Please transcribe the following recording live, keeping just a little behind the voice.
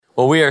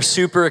Well, we are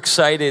super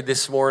excited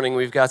this morning.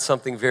 We've got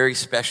something very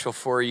special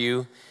for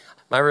you.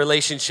 My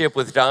relationship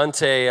with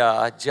Dante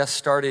just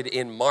started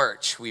in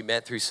March. We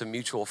met through some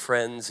mutual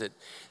friends at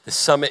the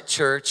Summit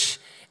Church,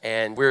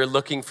 and we're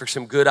looking for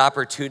some good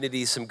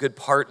opportunities, some good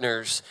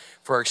partners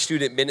for our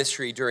student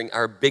ministry during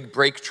our big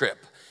break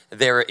trip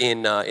there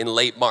in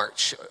late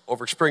March.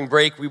 Over spring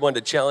break, we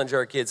wanted to challenge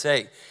our kids,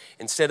 hey,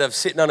 instead of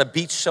sitting on a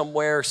beach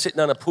somewhere, sitting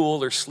on a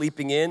pool, or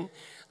sleeping in,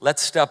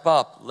 let's step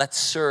up, let's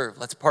serve,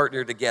 let's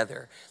partner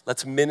together,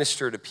 let's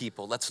minister to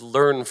people, let's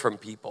learn from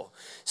people.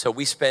 So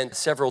we spent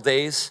several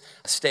days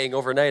staying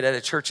overnight at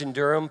a church in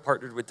Durham,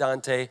 partnered with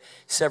Dante,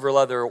 several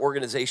other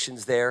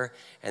organizations there,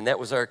 and that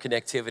was our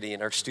connectivity,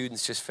 and our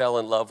students just fell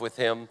in love with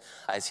him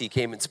as he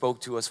came and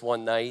spoke to us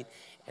one night.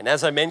 And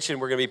as I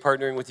mentioned, we're going to be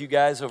partnering with you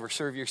guys over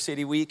Serve Your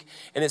City Week.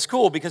 And it's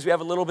cool because we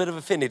have a little bit of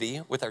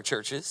affinity with our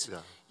churches. Yeah.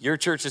 Your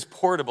church is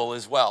portable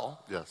as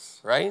well.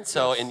 Yes. Right?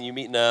 So, yes. And you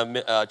meet in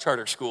a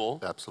charter school.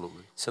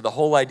 Absolutely. So the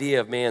whole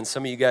idea of, man,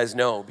 some of you guys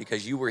know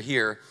because you were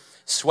here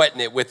sweating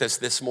it with us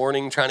this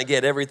morning, trying to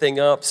get everything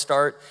up,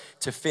 start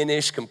to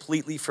finish,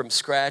 completely from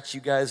scratch.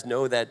 You guys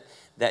know that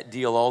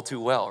deal all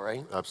too well,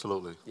 right?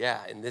 Absolutely.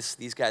 Yeah, and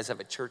these guys have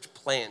a church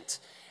plant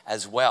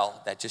as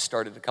well that just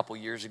started a couple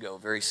years ago,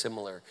 very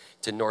similar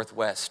to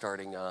Northwest,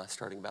 starting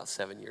about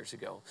 7 years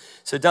ago.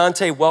 So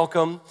Dante,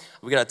 welcome.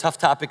 We got a tough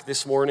topic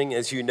this morning,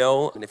 as you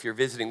know, and if you're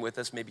visiting with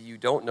us, maybe you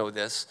don't know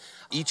this.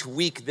 Each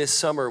week this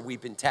summer,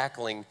 we've been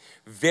tackling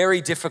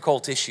very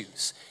difficult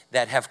issues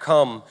that have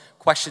come,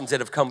 questions that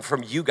have come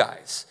from you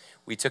guys.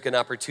 We took an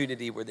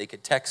opportunity where they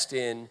could text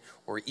in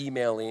or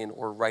email in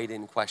or write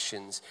in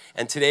questions.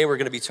 And today we're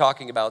going to be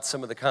talking about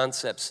some of the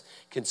concepts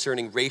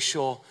concerning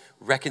racial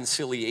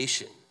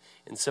reconciliation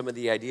and some of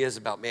the ideas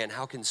about, man,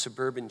 how can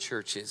suburban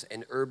churches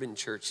and urban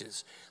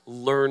churches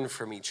learn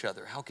from each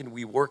other? How can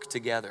we work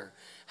together?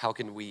 How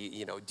can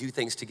we, do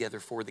things together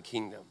for the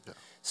kingdom? Yeah.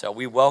 So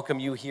we welcome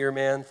you here,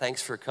 man.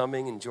 Thanks for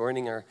coming and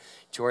joining our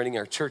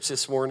church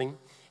this morning.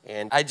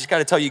 And I just got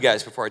to tell you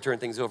guys before I turn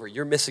things over,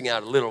 you're missing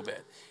out a little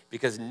bit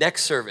because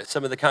next service,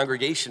 some of the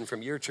congregation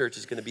from your church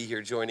is going to be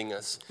here joining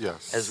us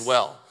as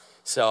well.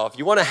 So if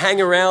you want to hang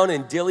around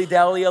and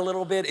dilly-dally a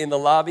little bit in the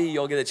lobby,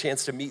 you'll get a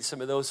chance to meet some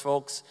of those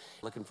folks.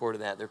 Looking forward to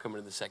that. They're coming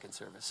to the second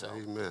service. So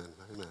Amen.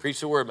 Preach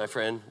the word, my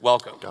friend.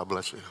 Welcome. God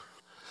bless you.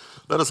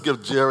 Let us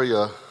give Jerry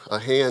a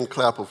hand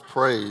clap of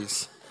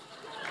praise.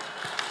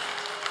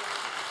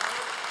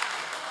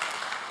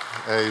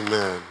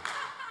 Amen.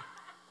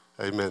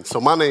 Amen. So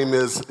my name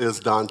is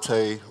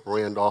Dante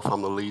Randolph.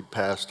 I'm the lead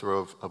pastor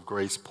of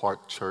Grace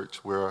Park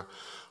Church. We're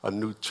a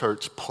new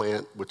church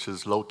plant which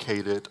is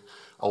located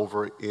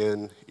over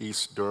in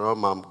East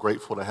Durham. I'm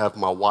grateful to have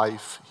my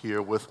wife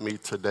here with me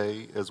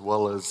today, as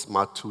well as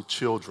my two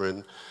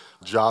children,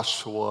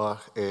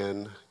 Joshua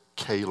and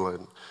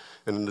Kaylin.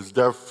 And it is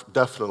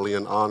definitely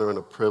an honor and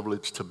a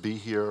privilege to be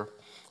here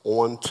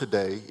on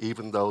today,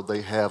 even though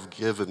they have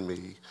given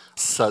me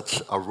such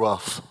a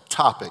rough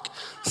topic.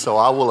 So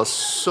I will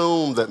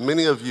assume that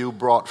many of you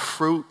brought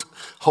fruit,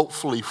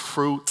 hopefully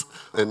fruit,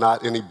 and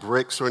not any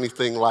bricks or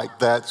anything like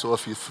that. So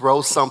if you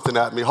throw something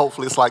at me,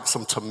 hopefully it's like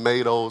some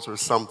tomatoes or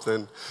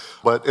something.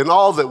 But in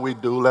all that we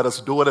do, let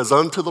us do it as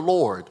unto the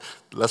Lord.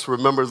 Let's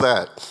remember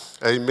that.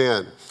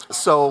 Amen.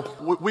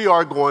 So we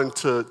are going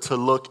to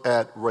look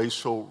at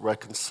racial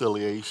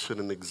reconciliation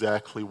and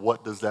exactly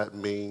what does that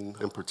mean,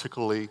 and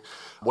particularly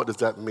what does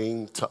that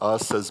mean to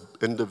us as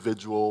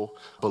individual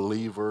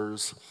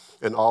believers,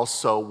 and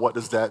also what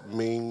does that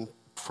mean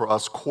for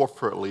us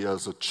corporately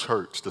as a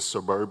church, the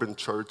suburban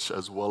church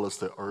as well as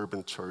the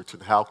urban church,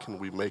 and how can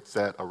we make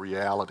that a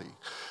reality?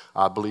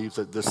 I believe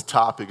that this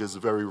topic is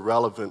very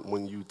relevant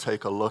when you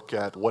take a look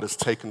at what is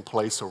taking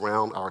place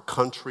around our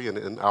country and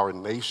in our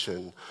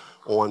nation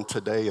on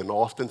today, and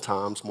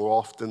oftentimes, more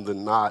often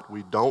than not,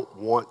 we don't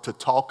want to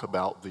talk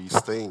about these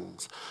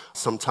things.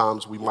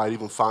 Sometimes we might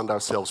even find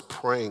ourselves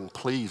praying,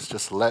 please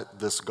just let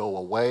this go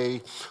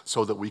away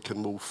so that we can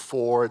move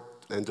forward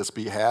and just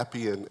be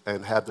happy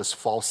and have this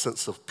false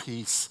sense of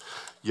peace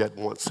yet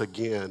once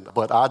again.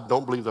 But I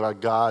don't believe that our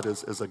God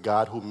is a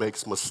God who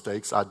makes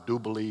mistakes. I do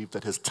believe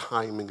that his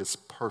timing is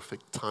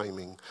perfect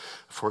timing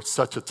for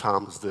such a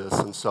time as this.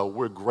 And so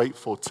we're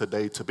grateful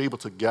today to be able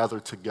to gather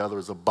together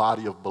as a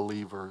body of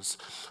believers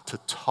to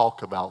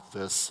talk about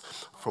this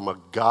from a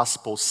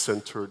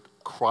gospel-centered,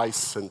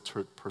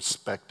 Christ-centered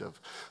perspective.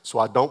 So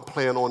I don't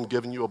plan on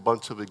giving you a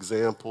bunch of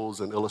examples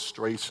and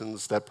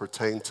illustrations that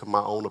pertain to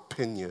my own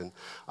opinion.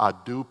 I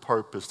do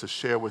purpose to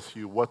share with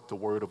you what the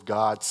Word of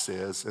God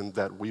says, and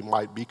that we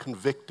might be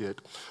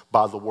convicted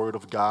by the Word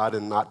of God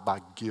and not by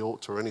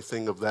guilt or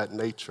anything of that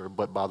nature,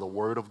 but by the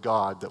Word of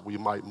God, that we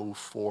might move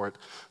forward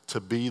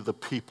to be the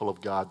people of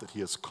God that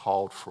he has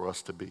called for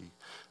us to be.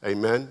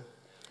 Amen?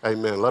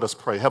 Amen. Let us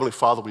pray. Heavenly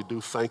Father, we do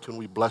thank you and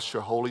we bless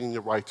your holy and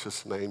your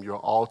righteous name. You're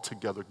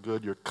altogether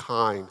good. You're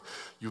kind.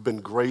 You've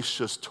been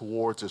gracious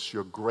towards us.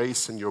 Your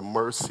grace and your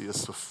mercy is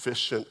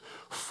sufficient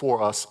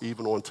for us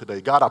even on today.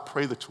 God, I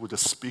pray that you would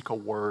just speak a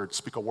word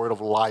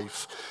of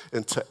life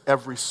into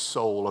every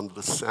soul under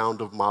the sound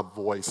of my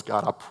voice.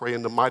 God, I pray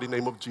in the mighty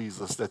name of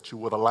Jesus that you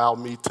would allow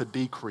me to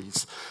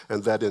decrease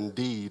and that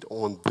indeed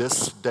on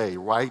this day,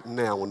 right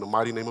now, in the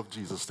mighty name of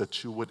Jesus,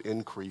 that you would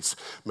increase.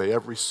 May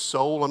every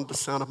soul under the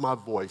sound of my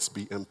voice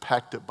be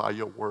impacted by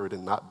your word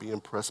and not be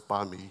impressed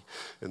by me.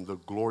 In the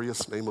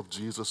glorious name of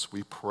Jesus,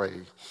 we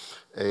pray.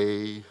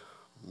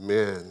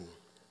 Amen.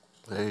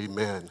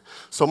 Amen.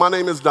 So my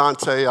name is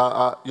Dante. A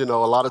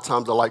lot of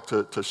times I like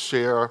to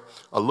share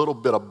a little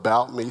bit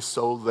about me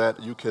so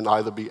that you can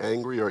either be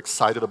angry or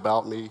excited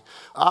about me.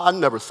 I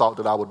never thought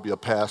that I would be a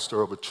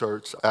pastor of a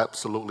church.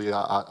 Absolutely,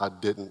 I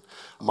didn't.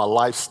 My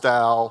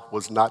lifestyle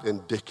was not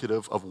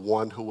indicative of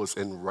one who was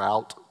en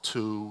route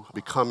to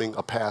becoming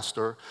a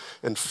pastor.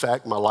 In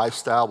fact, my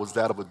lifestyle was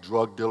that of a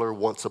drug dealer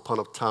once upon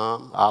a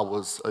time. I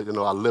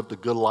lived a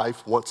good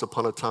life once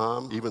upon a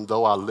time, even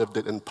though I lived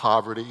it in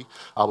poverty.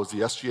 I was the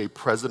SGA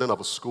president of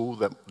a school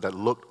that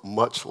looked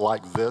much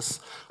like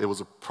this. It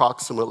was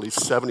approximately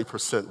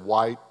 70%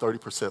 white,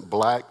 30%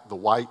 black. The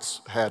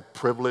whites had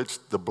privilege.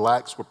 The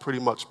blacks were pretty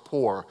much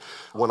poor.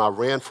 When I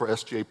ran for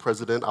SGA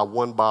president, I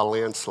won by a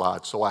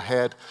landslide. So I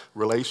had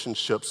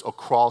relationships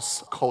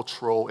across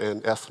cultural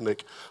and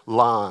ethnic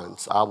lines.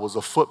 I was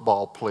a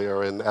football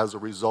player and as a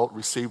result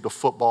received a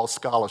football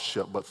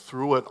scholarship, but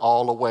threw it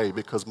all away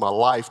because my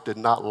life did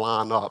not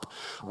line up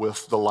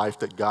with the life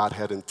that God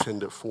had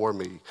intended for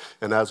me.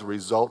 And as a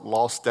result,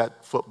 lost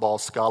that football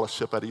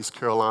scholarship at East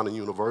Carolina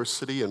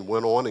University and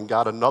went on and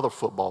got another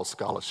football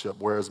scholarship.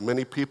 Whereas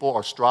many people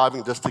are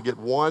striving just to get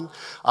one,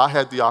 I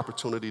had the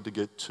opportunity to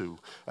get two.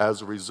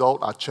 As a result,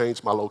 I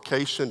changed my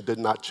location, did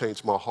not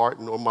change my heart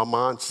nor my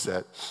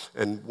mindset,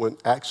 and went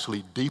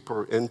actually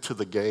deeper into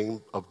the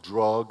game of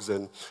drugs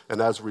and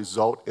as a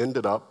result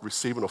ended up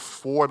receiving a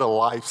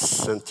 4-to-life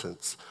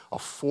sentence. A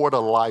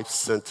 4-to-life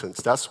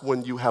sentence. That's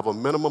when you have a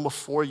minimum of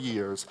 4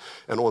 years,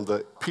 and on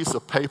the piece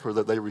of paper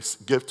that they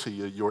give to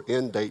you, your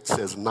end date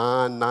says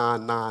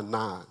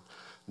 9999.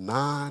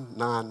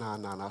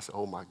 9999. I said,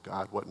 oh my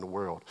God, what in the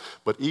world?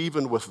 But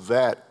even with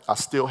that, I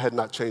still had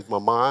not changed my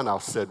mind. I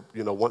said,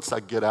 once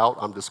I get out,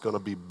 I'm just going to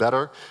be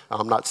better.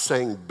 I'm not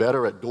saying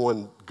better at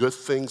doing good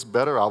things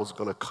better. I was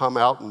going to come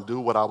out and do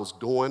what I was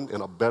doing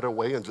in a better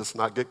way and just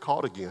not get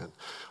caught again.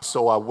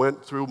 So I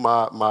went through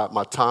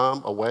my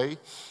time away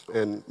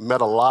and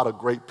met a lot of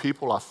great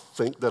people. I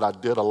think that I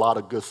did a lot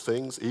of good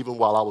things, even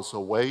while I was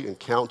away,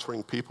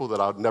 encountering people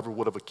that I never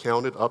would have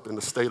encountered up in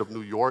the state of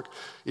New York,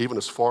 even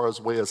as far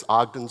away as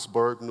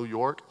Ogdensburg, New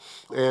York.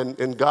 And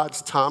in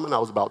God's timing, I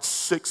was about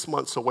 6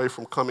 months away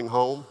from coming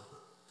home.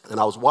 And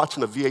I was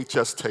watching a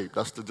VHS tape.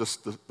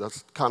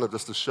 That's kind of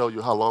just to show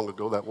you how long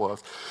ago that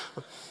was.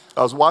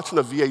 I was watching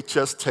a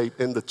VHS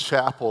tape in the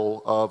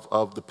chapel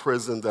of the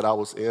prison that I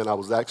was in. I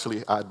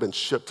had been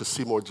shipped to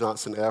Seymour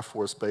Johnson Air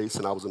Force Base,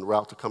 and I was en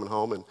route to coming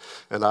home.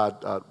 And I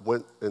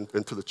went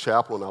into the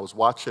chapel, and I was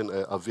watching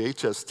a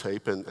VHS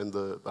tape, and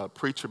the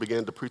preacher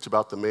began to preach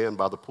about the man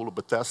by the pool of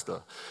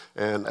Bethesda.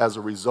 And as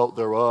a result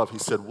thereof, he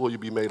said, will you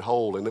be made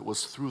whole? And it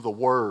was through the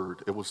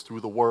word. It was through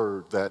the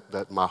word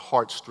that my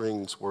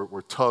heartstrings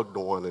were tugged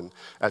on. And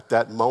at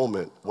that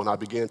moment, when I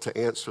began to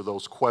answer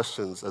those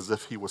questions as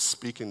if he was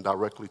speaking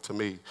directly to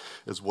me,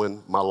 is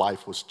when my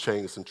life was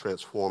changed and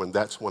transformed, and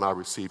that's when I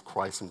received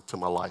Christ into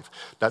my life.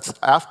 That's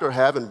after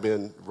having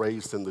been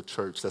raised in the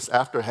church. That's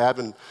after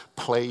having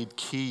played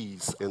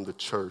keys in the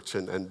church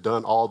and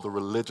done all the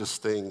religious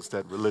things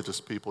that religious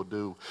people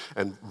do,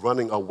 and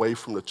running away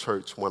from the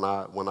church when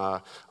I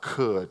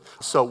could.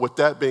 So with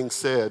that being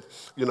said,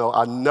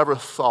 I never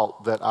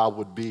thought that I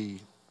would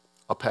be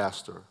a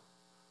pastor.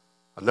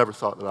 I never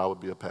thought that I would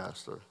be a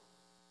pastor.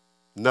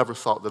 Never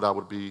thought that I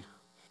would be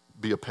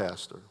a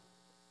pastor.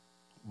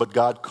 But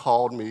God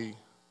called me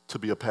to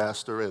be a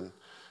pastor, and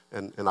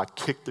I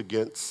kicked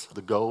against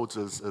the goads,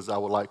 as I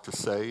would like to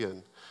say,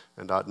 and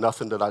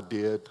nothing that I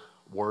did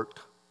worked.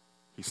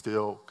 He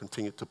still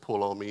continued to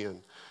pull on me,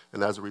 and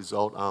as a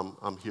result,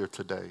 I'm here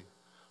today.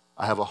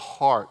 I have a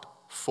heart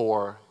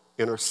for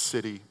inner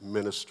city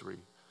ministry.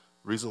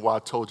 The reason why I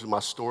told you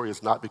my story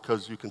is not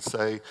because you can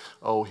say,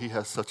 oh, he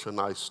has such a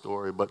nice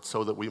story, but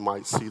so that we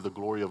might see the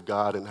glory of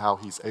God and how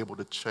he's able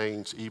to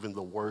change even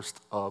the worst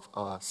of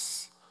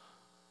us.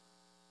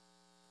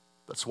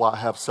 That's why I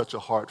have such a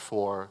heart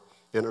for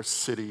inner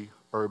city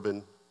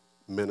urban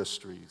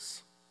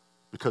ministries,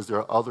 because there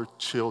are other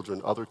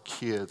children, other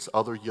kids,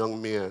 other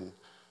young men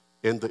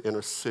in the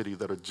inner city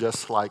that are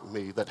just like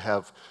me, that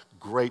have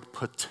great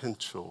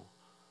potential,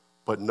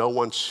 but no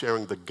one's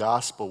sharing the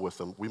gospel with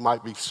them. We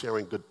might be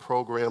sharing good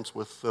programs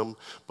with them,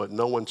 but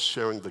no one's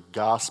sharing the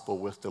gospel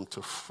with them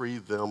to free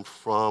them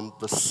from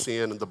the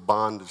sin and the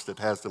bondage that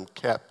has them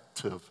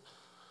captive.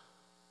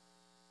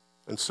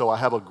 And so I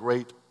have a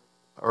great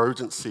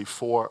urgency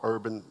for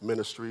urban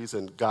ministries,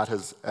 and God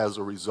has, as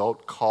a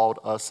result, called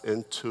us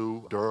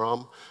into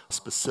Durham,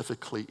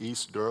 specifically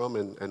East Durham,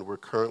 and we're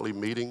currently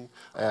meeting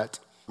at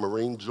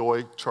Marine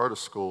Joy Charter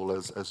School,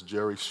 as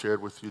Jerry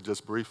shared with you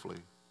just briefly.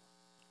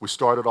 We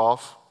started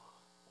off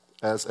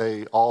as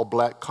an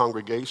all-black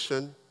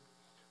congregation,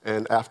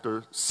 and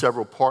after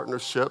several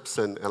partnerships,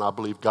 and I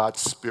believe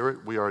God's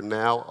Spirit, we are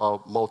now a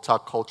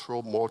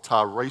multicultural,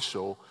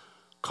 multiracial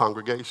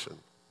congregation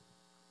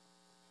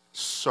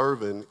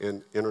serving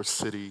in inner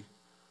city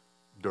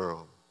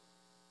Durham.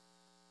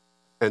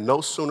 And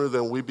no sooner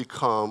than we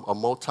become a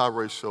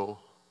multiracial,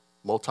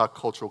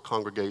 multicultural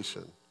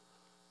congregation,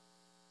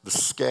 the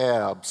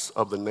scabs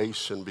of the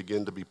nation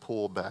begin to be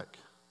pulled back.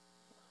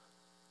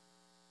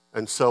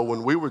 And so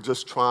when we were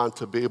just trying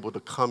to be able to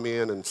come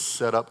in and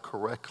set up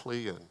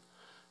correctly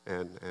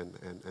and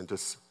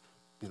just,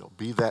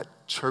 be that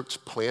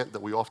church plant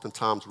that we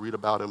oftentimes read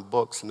about in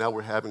books, now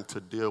we're having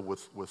to deal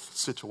with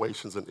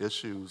situations and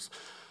issues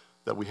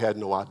that we had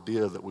no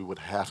idea that we would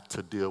have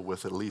to deal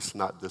with, at least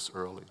not this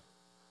early.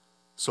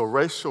 So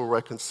racial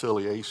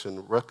reconciliation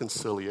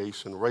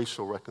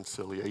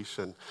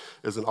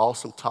is an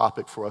awesome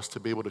topic for us to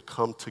be able to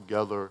come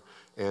together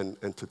and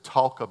to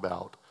talk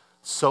about,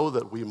 so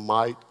that we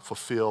might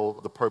fulfill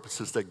the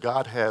purposes that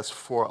God has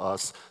for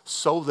us,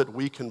 so that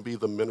we can be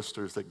the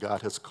ministers that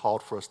God has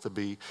called for us to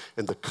be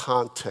in the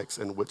context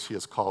in which he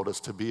has called us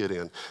to be it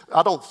in.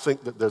 I don't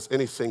think that there's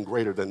anything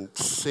greater than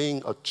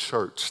seeing a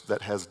church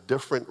that has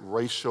different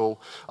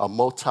racial,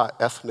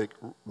 multi-ethnic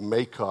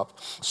makeup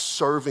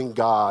serving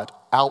God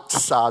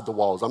outside the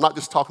walls. I'm not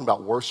just talking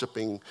about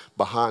worshiping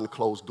behind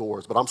closed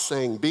doors, but I'm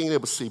saying being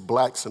able to see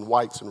blacks and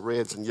whites and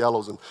reds and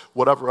yellows and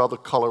whatever other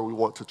color we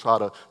want to try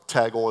to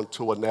tag on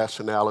to a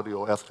nationality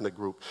or ethnic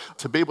group,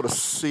 to be able to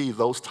see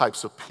those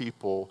types of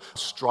people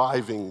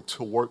striving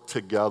to work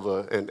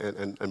together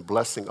and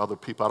blessing other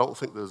people. I don't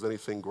think there's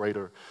anything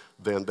greater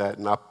than that.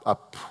 And I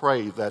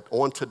pray that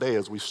on today,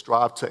 as we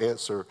strive to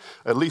answer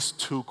at least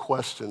two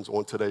questions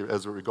on today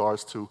as it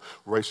regards to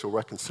racial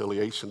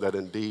reconciliation, that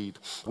indeed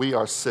we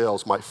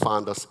ourselves might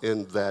find us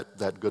in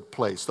that good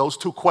place. Those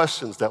two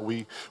questions that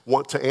we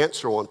want to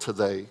answer on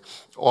today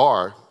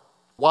are,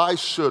 why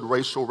should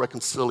racial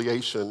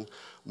reconciliation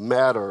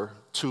matter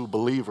to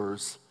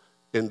believers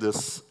in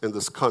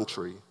this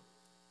country?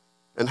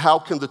 And how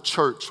can the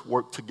church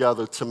work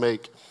together to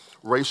make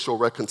racial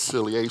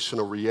reconciliation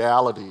a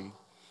reality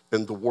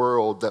in the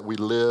world that we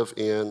live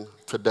in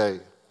today?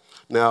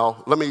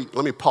 Now, let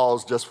me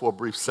pause just for a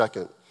brief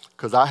second,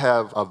 because I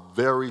have a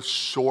very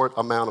short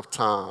amount of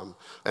time,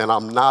 and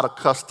I'm not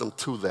accustomed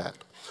to that.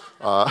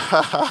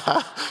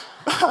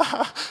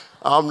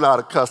 I'm not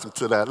accustomed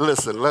to that.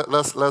 Listen,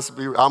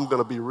 I'm going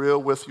to be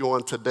real with you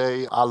on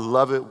today. I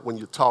love it when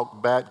you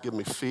talk back, give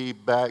me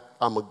feedback.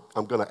 I'm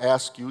going to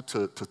ask you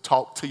to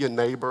talk to your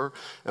neighbor,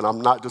 and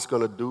I'm not just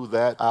going to do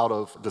that out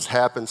of just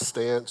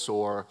happenstance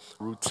or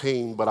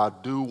routine, but I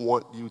do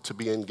want you to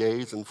be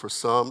engaged, and for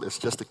some, it's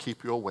just to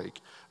keep you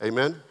awake.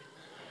 Amen?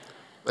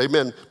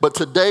 Amen. But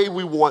today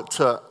we want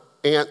to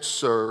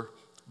answer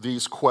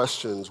these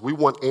questions. We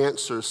want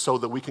answers so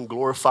that we can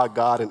glorify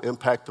God and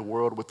impact the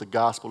world with the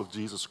gospel of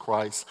Jesus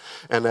Christ.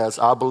 And as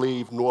I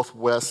believe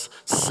Northwest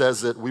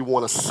says it, we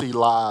want to see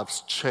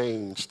lives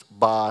changed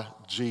by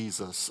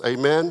Jesus.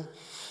 Amen?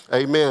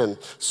 Amen.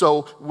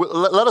 So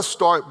let us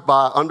start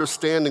by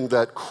understanding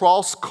that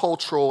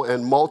cross-cultural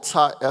and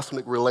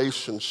multi-ethnic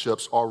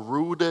relationships are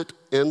rooted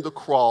in the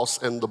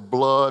cross and the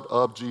blood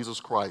of Jesus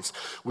Christ.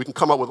 We can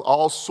come up with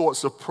all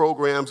sorts of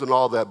programs and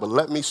all that, but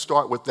let me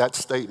start with that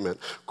statement.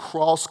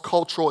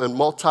 Cross-cultural and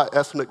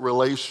multi-ethnic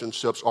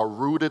relationships are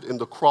rooted in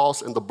the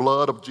cross and the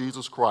blood of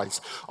Jesus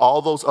Christ.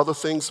 All those other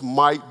things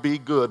might be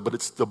good, but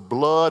it's the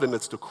blood and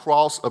it's the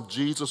cross of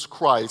Jesus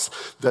Christ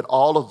that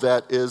all of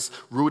that is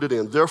rooted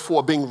in.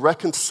 Therefore, being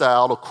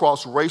reconciled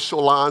across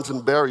racial lines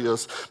and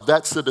barriers,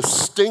 that's a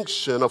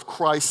distinction of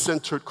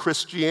Christ-centered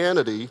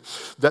Christianity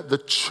that the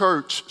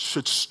church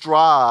should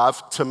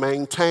strive to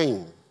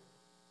maintain.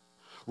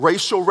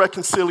 Racial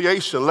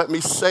reconciliation, let me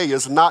say,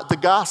 is not the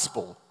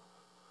gospel,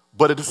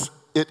 but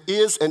it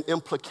is an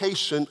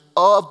implication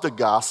of the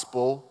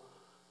gospel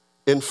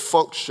in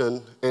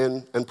function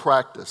and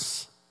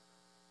practice.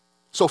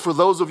 So for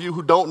those of you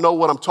who don't know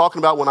what I'm talking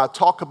about, when I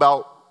talk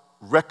about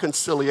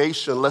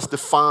reconciliation, let's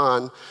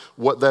define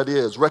what that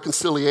is.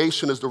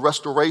 Reconciliation is the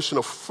restoration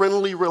of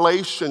friendly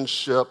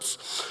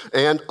relationships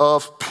and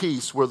of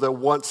peace where there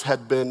once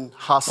had been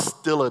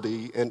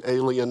hostility and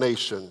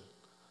alienation.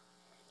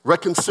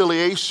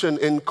 Reconciliation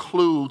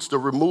includes the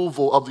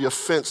removal of the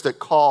offense that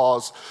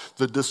caused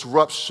the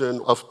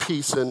disruption of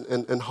peace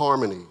and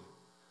harmony.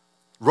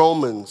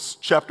 Romans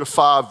chapter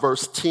 5,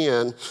 verse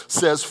 10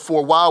 says,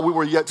 "For while we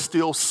were yet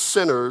still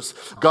sinners,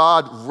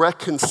 God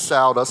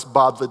reconciled us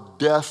by the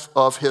death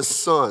of his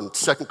son."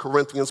 2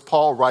 Corinthians,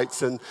 Paul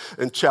writes in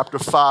chapter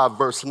 5,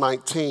 verse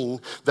 19,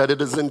 that it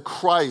is in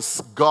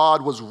Christ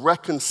God was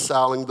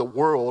reconciling the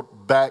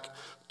world back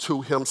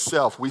to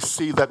himself. We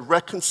see that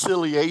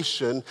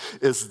reconciliation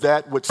is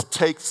that which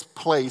takes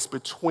place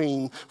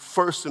between,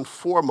 first and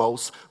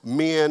foremost,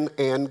 men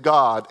and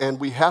God. And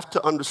we have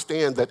to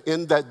understand that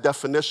in that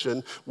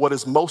definition, what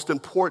is most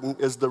important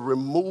is the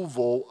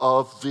removal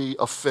of the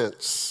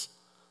offense.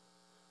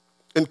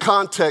 In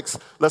context,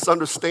 let's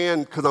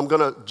understand, because I'm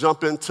going to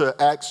jump into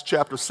Acts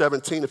chapter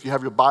 17. If you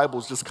have your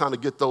Bibles, just kind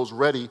of get those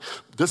ready.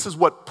 This is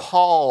what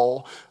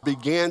Paul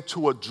began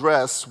to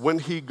address when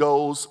he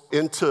goes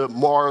into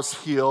Mars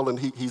Hill, and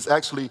he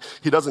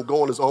doesn't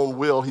go on his own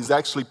will. He's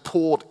actually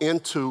pulled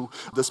into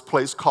this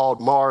place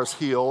called Mars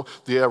Hill,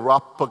 the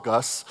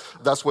Areopagus.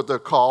 That's what they're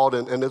called,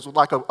 and it's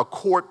like a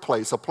court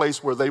place, a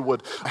place where they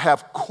would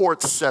have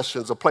court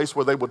sessions, a place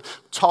where they would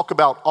talk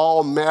about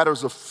all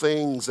matters of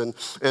things,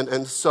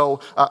 and so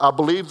I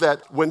believe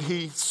that when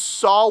he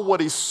saw what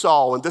he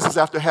saw, and this is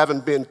after having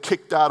been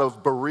kicked out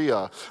of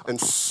Berea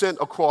and sent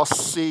across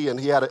sea, and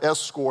he had an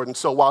escort. And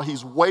so while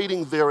he's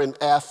waiting there in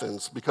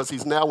Athens, because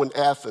he's now in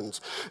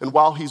Athens, and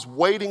while he's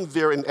waiting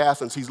there in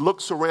Athens, he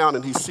looks around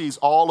and he sees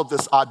all of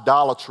this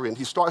idolatry, and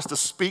he starts to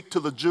speak to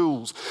the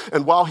Jews.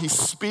 And while he's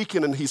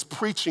speaking and he's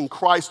preaching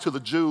Christ to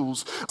the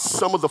Jews,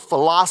 some of the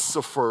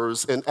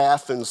philosophers in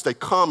Athens, they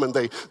come and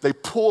they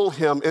pull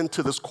him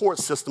into this court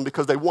system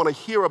because they want to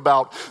hear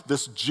about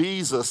this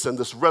Jesus and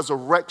this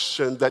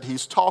resurrection that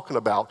he's talking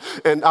about.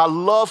 And I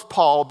love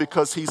Paul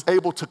because he's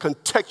able to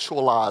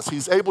contextualize.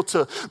 He's able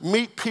to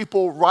meet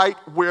people right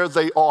where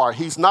they are.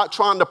 He's not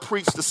trying to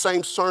preach the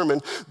same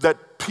sermon that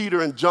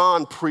Peter and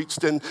John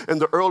preached in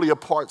the earlier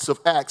parts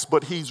of Acts,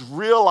 but he's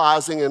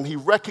realizing and he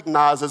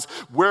recognizes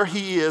where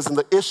he is and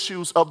the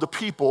issues of the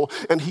people,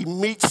 and he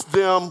meets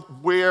them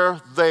where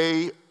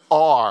they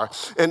are.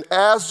 And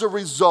as a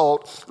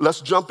result, let's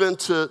jump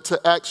into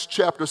Acts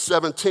chapter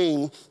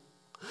 17.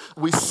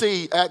 We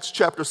see Acts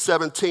chapter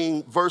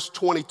 17, verse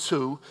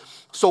 22.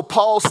 So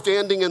Paul,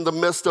 standing in the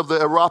midst of the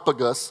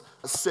Areopagus,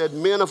 said,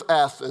 "Men of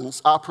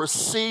Athens, I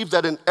perceive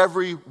that in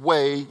every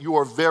way you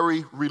are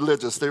very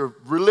religious." They're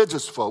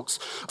religious folks.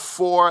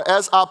 "For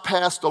as I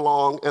passed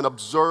along and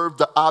observed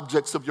the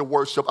objects of your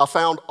worship, I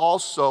found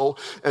also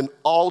an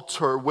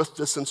altar with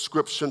this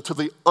inscription, to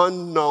the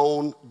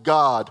unknown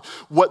God.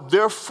 What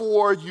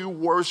therefore you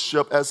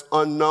worship as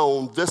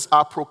unknown, this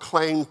I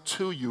proclaim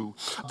to you.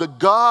 The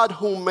God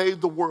who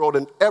made the world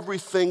and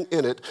everything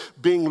in it,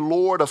 being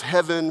Lord of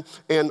heaven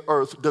and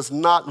earth, does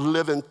not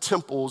live in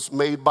temples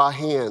made by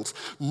hands,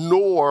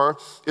 nor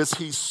is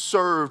he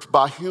served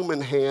by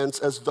human hands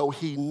as though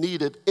he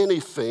needed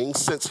anything,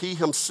 since he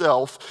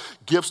himself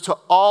gives to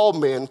all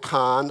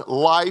mankind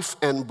life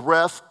and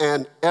breath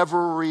and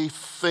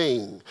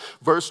everything."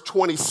 Verse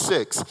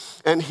 26,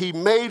 "And he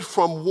made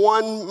from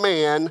one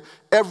man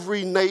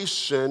every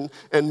nation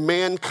and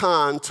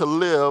mankind to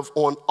live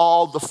on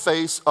all the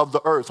face of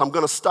the earth." I'm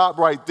going to stop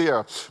right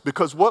there,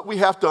 because what we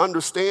have to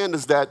understand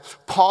is that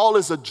Paul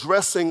is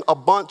addressing a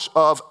bunch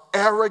of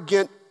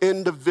arrogant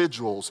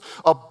individuals,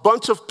 a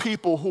bunch of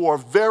people who are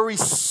very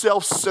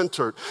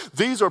self-centered.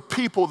 These are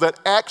people that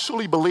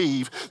actually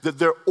believe that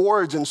their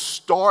origin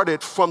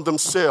started from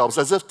themselves,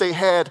 as if they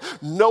had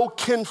no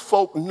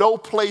kinfolk, no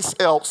place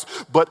else.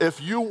 But if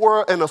you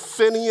were an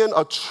Athenian,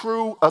 a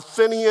true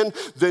Athenian,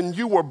 then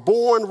you were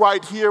born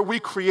right here.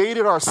 We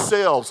created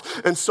ourselves.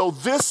 And so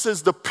this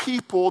is the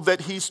people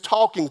that he's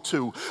talking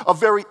to, a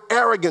very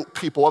arrogant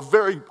people, a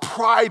very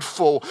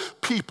prideful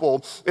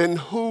people in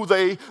who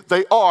they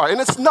are.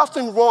 And it's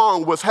nothing wrong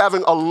with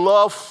having a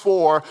love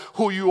for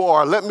who you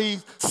are. Let me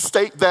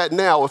state that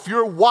now. If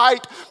you're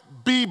white,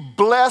 be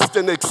blessed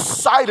and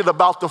excited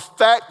about the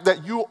fact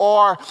that you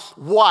are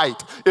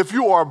white. If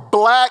you are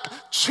black,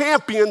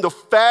 champion the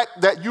fact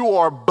that you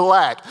are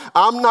black.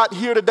 I'm not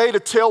here today to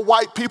tell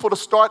white people to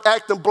start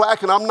acting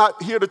black, and I'm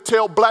not here to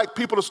tell black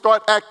people to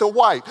start acting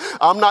white.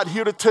 I'm not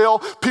here to tell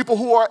people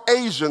who are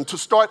Asian to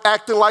start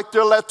acting like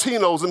they're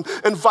Latinos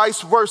and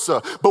vice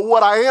versa. But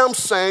what I am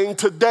saying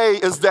today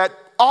is that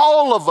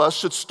all of us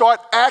should start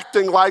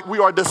acting like we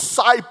are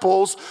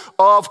disciples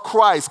of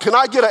Christ. Can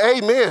I get an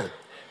amen?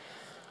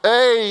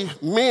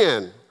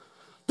 Amen.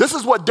 This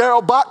is what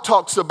Darrell Bock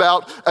talks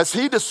about as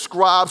he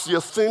describes the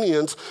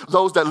Athenians,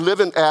 those that live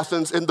in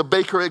Athens, in the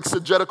Baker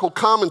Exegetical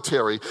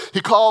Commentary.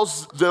 He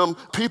calls them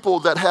people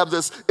that have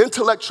this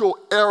intellectual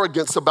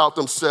arrogance about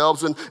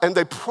themselves, and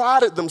they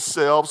prided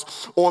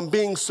themselves on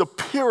being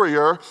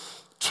superior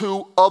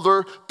to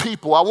other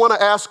people. I want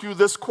to ask you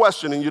this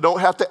question, and you don't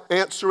have to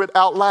answer it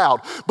out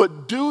loud,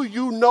 but do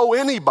you know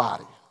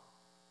anybody,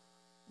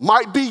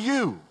 might be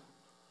you,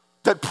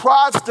 that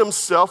prides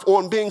themselves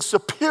on being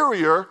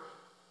superior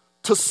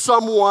to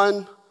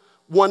someone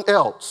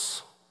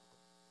else?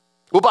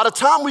 Well, by the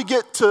time we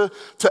get to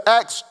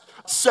Acts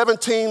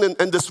 17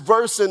 and this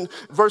verse in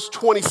verse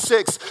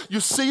 26, you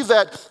see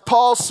that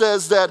Paul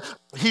says that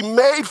he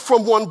made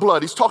from one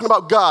blood. He's talking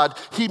about God.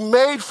 He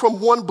made from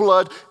one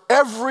blood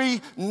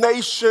every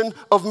nation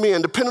of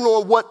men. Depending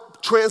on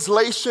what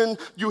translation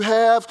you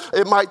have,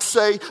 it might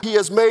say he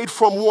has made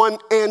from one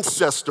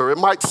ancestor. It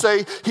might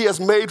say he has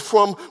made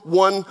from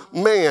one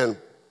man.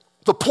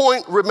 The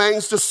point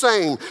remains the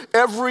same.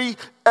 Every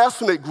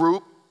ethnic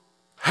group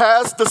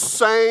has the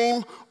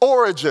same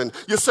origin.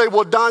 You say,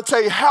 well,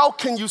 Dante, how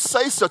can you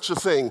say such a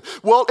thing?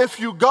 Well, if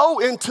you go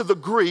into the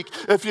Greek,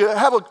 if you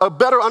have a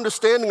better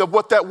understanding of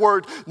what that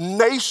word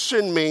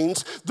nation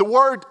means, the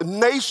word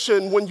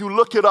nation, when you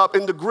look it up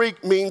in the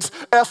Greek, means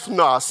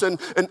ethnos. And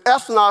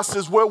ethnos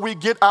is where we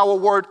get our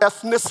word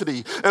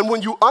ethnicity. And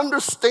when you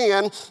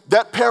understand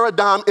that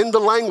paradigm in the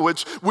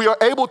language, we are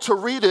able to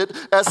read it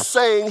as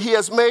saying he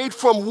has made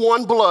from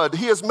one blood.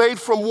 He has made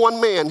from one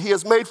man. He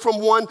has made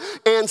from one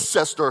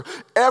ancestor.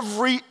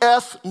 Every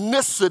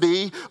ethnicity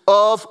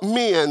of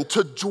men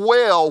to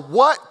dwell,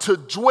 what? To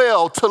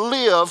dwell, to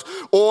live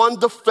on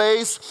the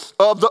face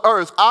of the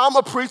earth. I'm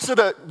a preacher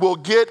that will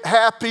get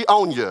happy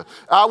on you.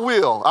 I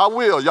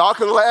will. Y'all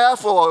can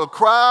laugh or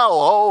cry or,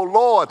 oh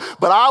Lord,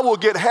 but I will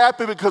get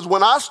happy because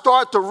when I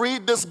start to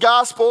read this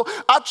gospel,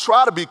 I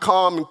try to be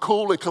calm and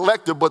cool and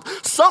collected, but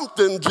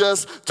something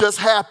just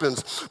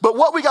happens. But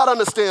what we got to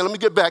understand, let me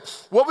get back.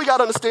 What we got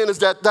to understand is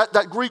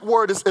that Greek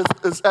word is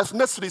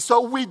ethnicity. So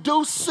we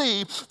do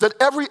see that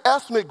every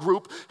ethnic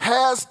group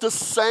has the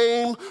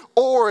same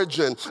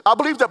origin. I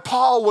believe that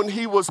Paul, when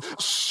he was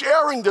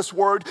sharing this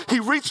word,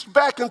 he reached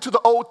back into the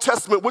Old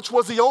Testament, which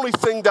was the only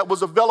thing that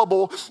was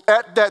available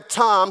at that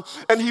time.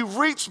 And he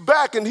reached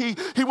back and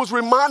he was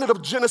reminded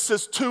of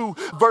Genesis 2,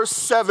 verse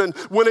 7,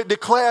 when it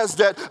declares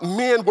that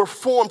men were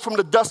formed from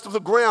the dust of the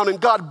ground and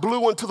God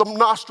blew into the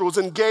nostrils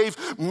and gave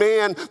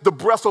man the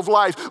breath of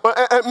life.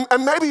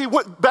 And maybe he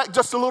went back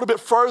just a little bit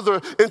further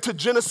into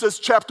Genesis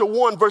chapter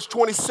 1, verse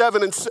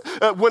 27,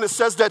 and when it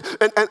says that,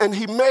 and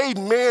he made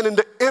man in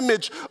the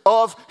image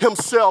of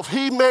himself.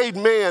 He made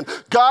man.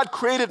 God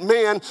created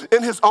man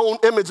in his own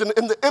image. And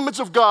in the image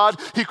of God,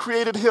 he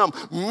created him.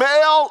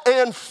 Male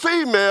and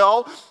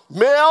female,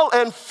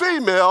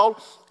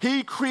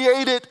 he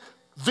created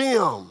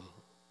them.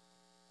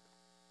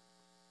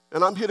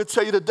 And I'm here to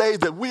tell you today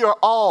that we are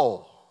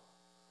all,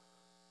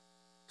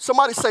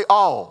 somebody say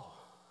all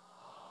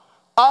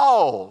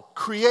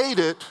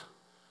created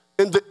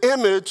in the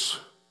image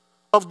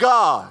of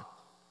God.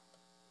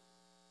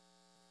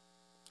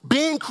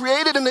 Being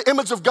created in the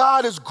image of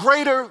God is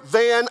greater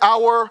than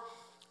our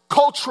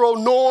cultural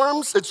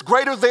norms. It's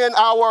greater than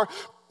our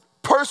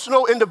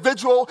personal,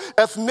 individual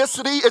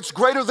ethnicity. It's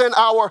greater than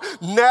our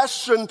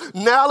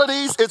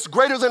nationalities. It's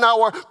greater than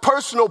our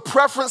personal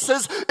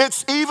preferences.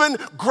 It's even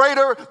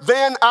greater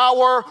than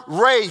our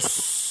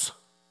race.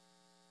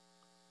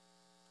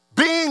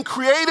 Being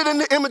created in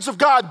the image of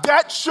God,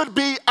 that should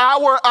be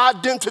our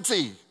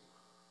identity.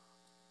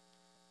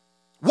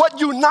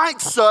 What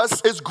unites us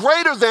is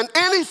greater than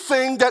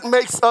anything that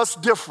makes us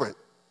different.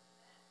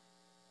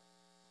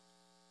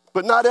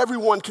 But not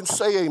everyone can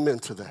say amen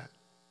to that.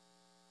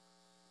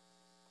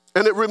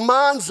 And it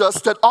reminds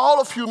us that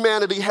all of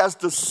humanity has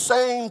the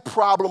same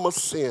problem of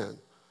sin.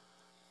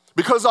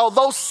 Because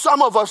although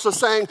some of us are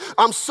saying,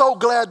 I'm so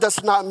glad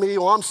that's not me,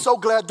 or I'm so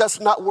glad that's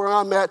not where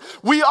I'm at,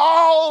 we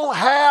all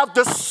have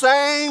the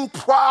same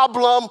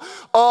problem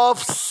of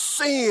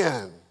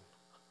sin.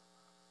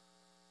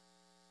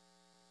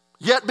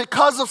 Yet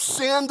because of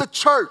sin, the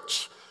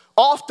church,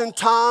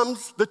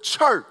 oftentimes the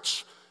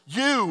church,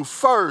 you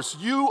first,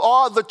 you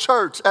are the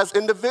church as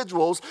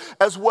individuals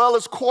as well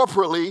as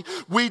corporately,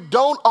 we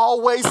don't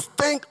always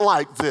think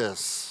like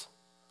this.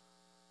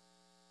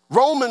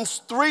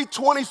 Romans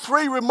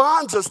 3:23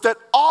 reminds us that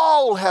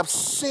all have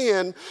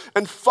sinned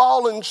and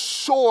fallen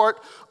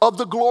short of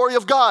the glory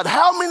of God.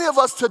 How many of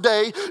us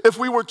today, if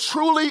we were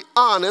truly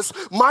honest,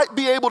 might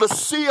be able to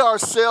see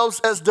ourselves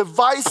as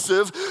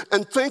divisive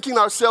and thinking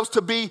ourselves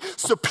to be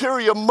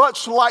superior,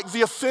 much like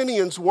the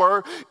Athenians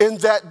were in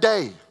that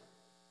day?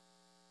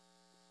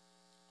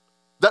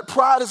 That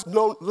pride is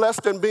no less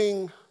than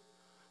being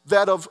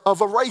that of a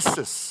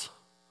racist.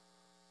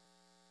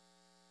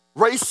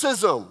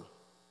 Racism.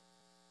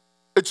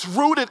 It's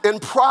rooted in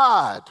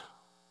pride.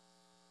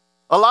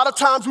 A lot of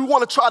times we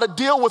want to try to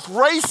deal with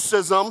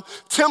racism.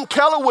 Tim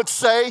Keller would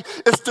say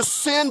it's the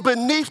sin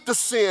beneath the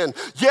sin.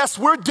 Yes,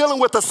 we're dealing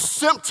with a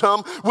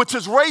symptom, which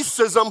is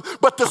racism,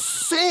 but the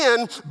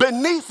sin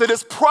beneath it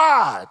is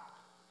pride.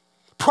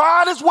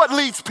 Pride is what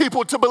leads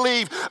people to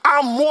believe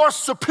I'm more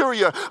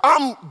superior,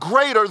 I'm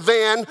greater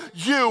than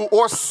you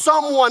or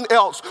someone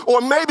else,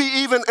 or maybe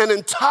even an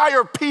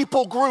entire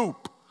people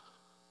group.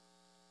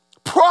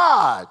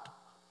 Pride.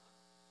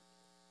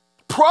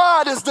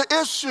 Pride is the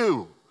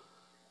issue.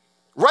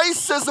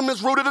 Racism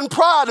is rooted in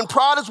pride, and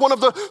pride is one of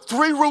the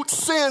three root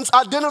sins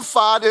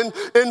identified in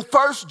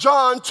 1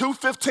 John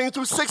 2:15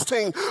 through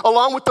 16,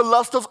 along with the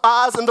lust of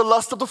eyes and the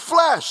lust of the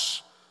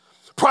flesh.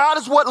 Pride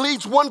is what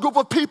leads one group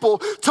of people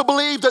to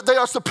believe that they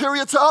are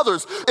superior to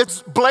others.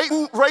 It's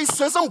blatant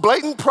racism,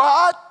 blatant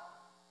pride,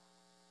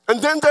 and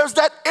then there's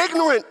that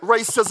ignorant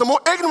racism or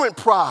ignorant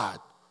pride.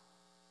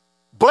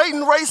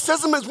 Blatant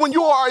racism is when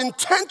you are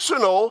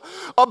intentional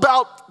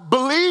about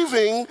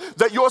believing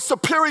that your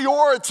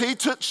superiority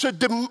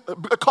should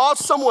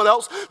cause someone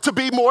else to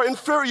be more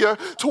inferior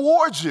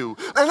towards you.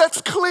 And that's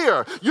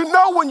clear. You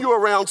know when you're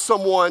around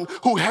someone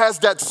who has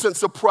that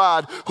sense of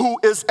pride, who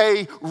is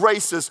a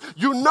racist.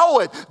 You know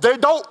it. They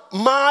don't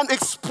mind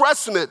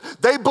expressing it.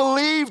 They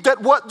believe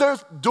that what they're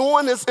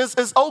doing is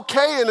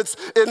okay and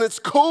it's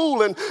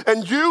cool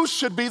and you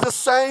should be the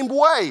same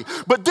way.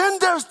 But then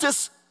there's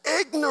this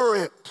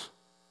ignorant,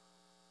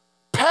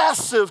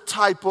 passive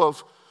type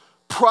of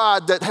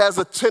pride that has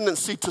a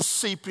tendency to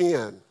seep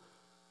in.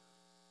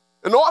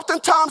 And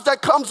oftentimes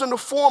that comes in the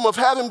form of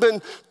having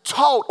been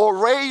taught or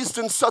raised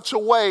in such a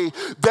way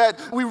that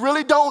we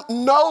really don't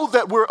know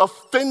that we're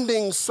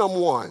offending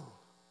someone.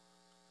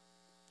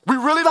 We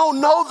really don't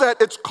know that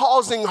it's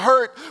causing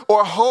hurt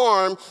or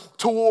harm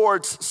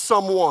towards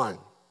someone.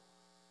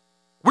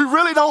 We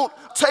really don't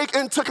take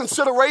into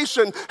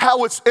consideration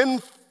how it's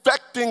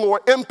infecting or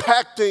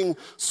impacting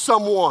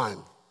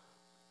someone.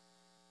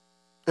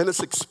 And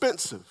it's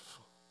expensive.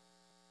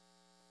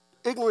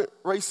 Ignorant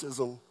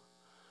racism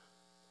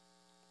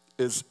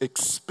is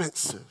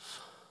expensive.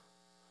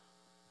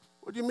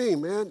 What do you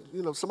mean, man?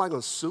 Somebody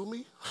gonna sue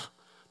me?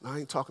 No, I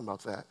ain't talking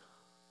about that.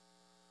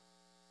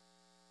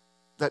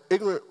 That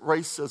ignorant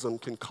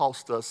racism can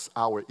cost us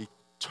our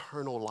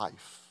eternal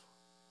life.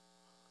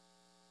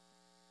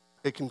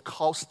 It can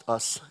cost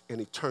us an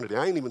eternity.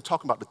 I ain't even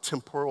talking about the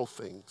temporal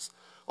things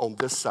on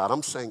this side.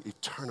 I'm saying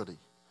eternity.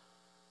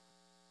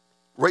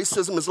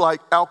 Racism is like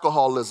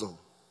alcoholism.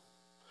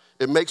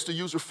 It makes the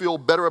user feel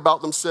better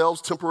about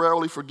themselves,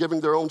 temporarily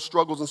forgiving their own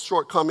struggles and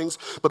shortcomings,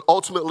 but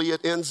ultimately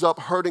it ends up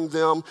hurting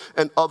them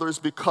and others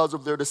because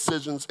of their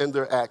decisions and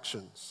their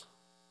actions.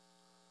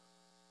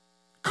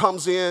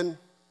 Comes in,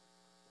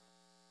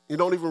 you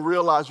don't even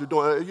realize you're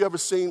doing it. Have you ever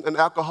seen an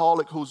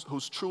alcoholic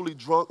who's truly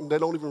drunk and they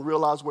don't even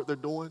realize what they're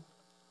doing?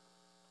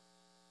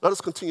 Let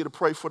us continue to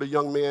pray for the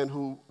young man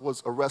who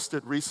was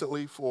arrested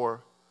recently for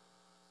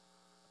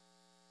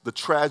the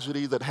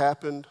tragedy that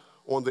happened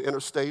on the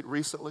interstate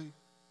recently.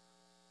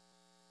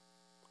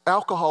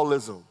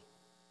 Alcoholism.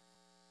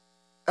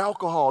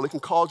 Alcohol, it can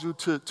cause you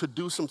to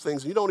do some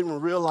things and you don't even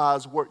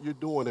realize what you're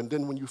doing, and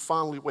then when you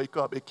finally wake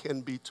up, it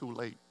can be too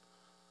late.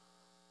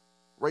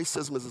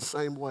 Racism is the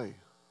same way.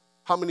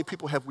 How many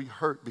people have we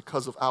hurt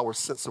because of our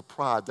sense of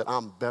pride that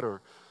I'm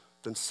better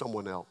than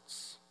someone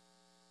else?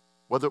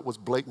 Whether it was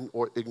blatant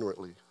or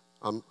ignorantly.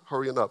 I'm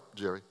hurrying up,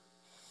 Jerry.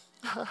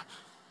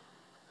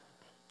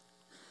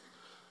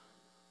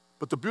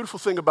 But the beautiful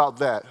thing about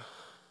that,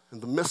 in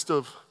the midst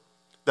of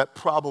that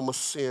problem of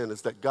sin,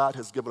 is that God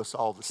has given us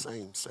all the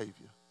same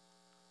Savior.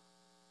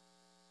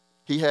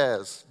 He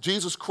has.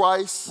 Jesus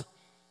Christ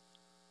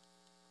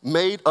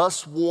made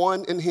us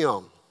one in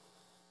Him.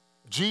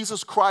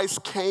 Jesus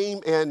Christ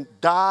came and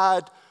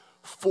died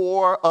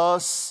for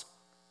us.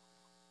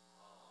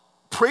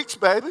 Preach,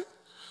 baby.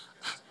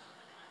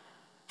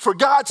 For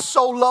God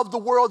so loved the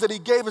world that He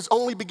gave His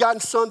only begotten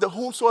Son, that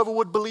whomsoever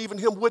would believe in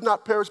Him would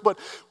not perish, but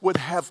would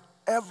have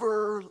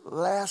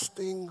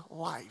everlasting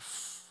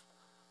life.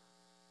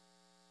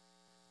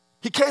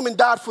 He came and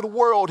died for the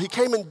world. He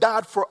came and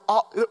died for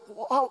all.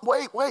 Oh,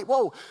 wait,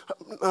 whoa.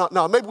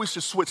 No, maybe we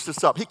should switch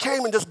this up. He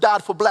came and just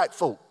died for black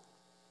folk.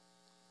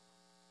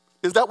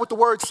 Is that what the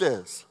word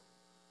says?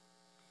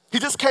 He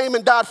just came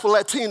and died for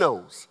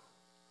Latinos.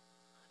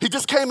 He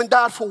just came and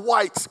died for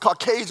whites,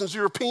 Caucasians,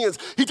 Europeans.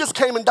 He just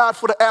came and died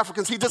for the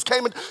Africans. He just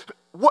came and,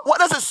 what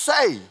does it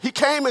say? He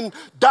came and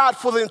died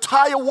for the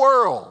entire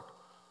world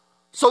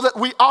so that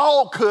we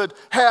all could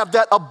have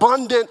that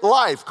abundant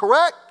life,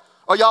 correct?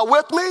 Are y'all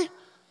with me?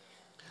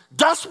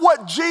 That's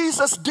what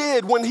Jesus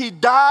did when He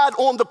died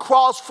on the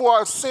cross for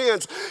our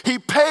sins. He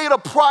paid a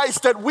price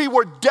that we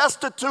were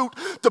destitute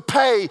to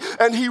pay,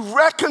 and He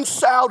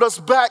reconciled us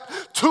back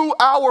to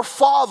our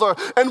Father.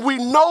 And we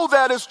know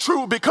that is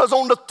true because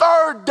on the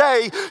third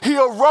day, He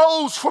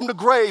arose from the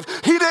grave.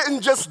 He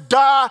didn't just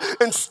die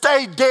and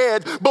stay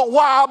dead, but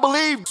while I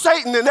believe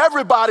Satan and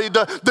everybody,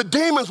 the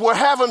demons were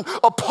having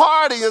a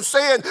party and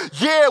saying,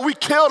 yeah, we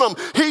killed Him,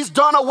 He's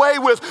done away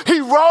with.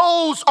 He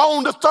rose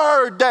on the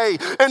third day.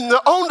 And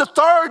on the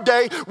third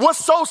day,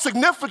 what's so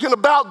significant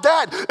about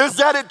that is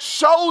that it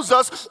shows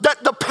us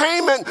that the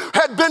payment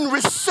had been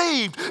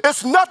received.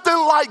 It's nothing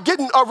like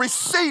getting a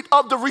receipt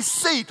of the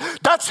receipt.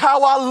 That's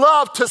how I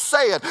love to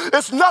say it.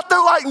 It's nothing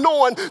like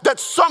knowing that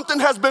something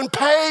has been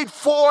paid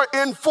for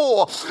in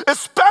full,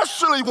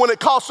 especially when it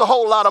costs a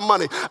whole lot of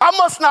money. I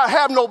must not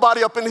have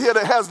nobody up in here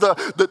that has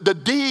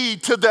the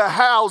deed to their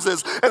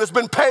houses and it's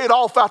been paid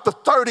off after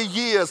 30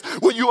 years.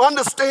 When you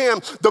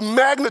understand the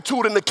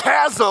magnitude and the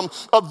chasm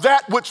of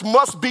that which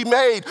must be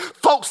made.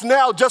 Folks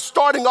now just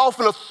starting off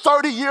in a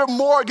 30-year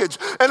mortgage,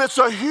 and it's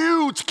a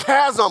huge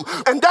chasm,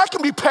 and that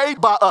can be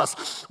paid by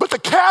us. But the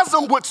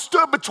chasm which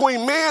stood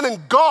between man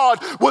and God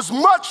was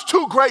much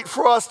too great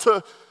for us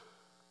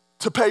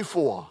to pay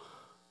for.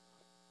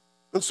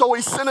 And so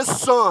He sent His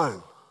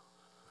Son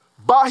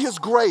by His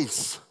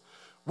grace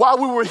while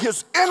we were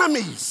His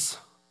enemies.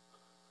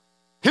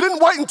 He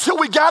didn't wait until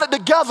we got it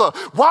together.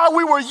 While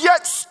we were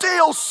yet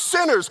still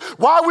sinners,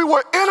 while we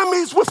were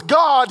enemies with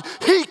God,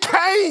 he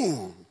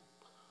came.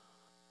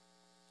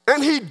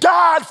 And he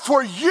died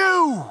for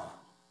you.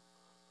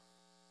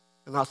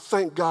 And I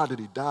thank God that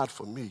he died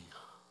for me.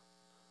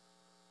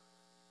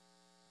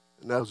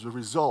 And as a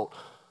result,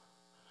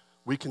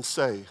 we can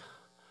say,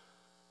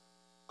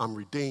 I'm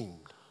redeemed.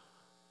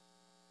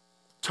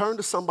 Turn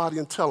to somebody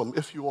and tell them,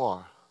 if you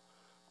are,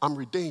 I'm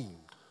redeemed.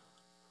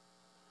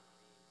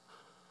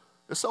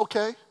 It's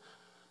okay.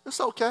 It's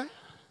okay.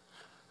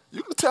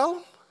 You can tell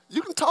them.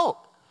 You can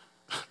talk.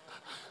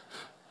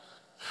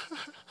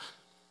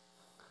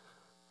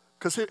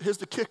 Because here's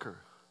the kicker.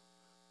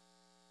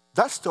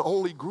 That's the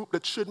only group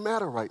that should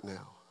matter right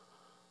now.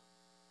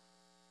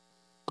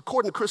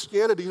 According to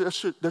Christianity,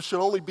 there should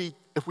only be,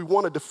 if we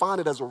want to define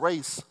it as a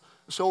race,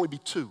 there should only be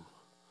two.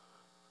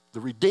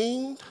 The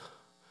redeemed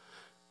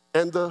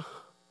and the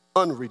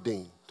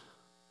unredeemed.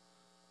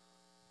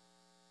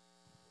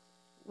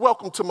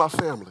 Welcome to my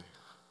family.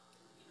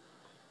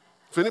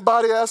 If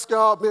anybody asks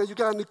y'all, man, you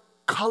got any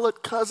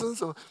colored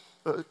cousins or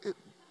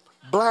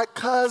black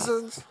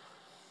cousins?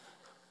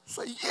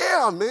 Say,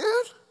 yeah, man.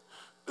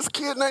 This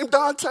kid named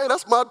Dante,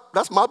 that's my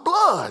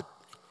blood.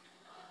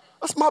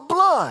 That's my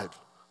blood.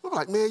 I'm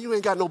like, man, you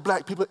ain't got no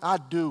black people. I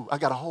do. I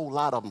got a whole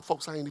lot of them.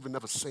 Folks I ain't even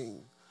never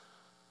seen.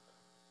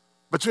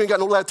 But you ain't got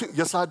no Latinos.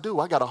 Yes, I do.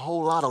 I got a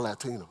whole lot of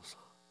Latinos.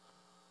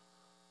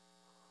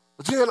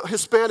 But you ain't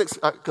Hispanics,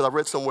 because I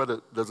read somewhere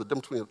that there's a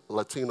difference between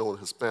Latino and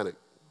Hispanic.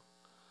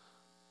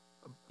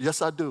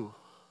 Yes, I do.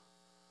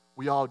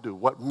 We all do.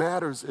 What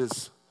matters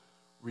is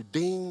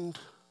redeemed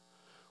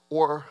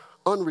or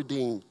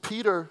unredeemed.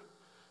 Peter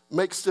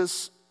makes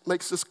this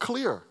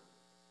clear.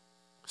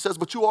 He says,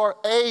 but you are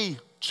a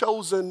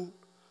chosen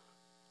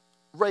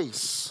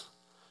race,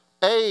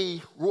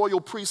 a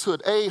royal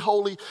priesthood, a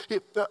holy.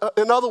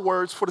 In other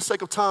words, for the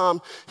sake of time,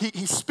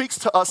 he speaks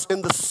to us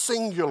in the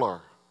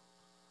singular.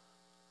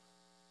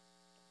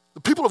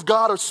 The people of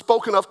God are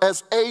spoken of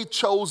as a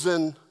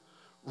chosen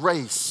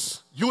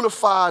race,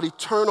 unified,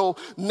 eternal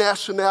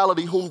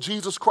nationality whom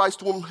Jesus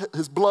Christ, whom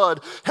his blood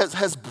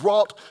has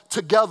brought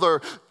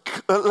together.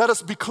 Let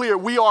us be clear,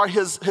 we are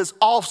his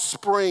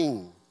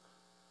offspring.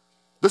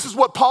 This is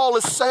what Paul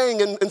is saying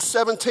in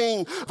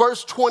 17,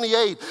 verse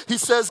 28. He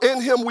says,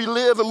 in him we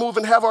live and move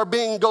and have our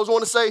being. Goes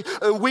on to say,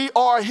 and we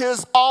are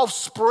his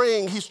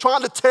offspring. He's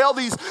trying to tell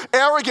these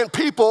arrogant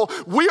people,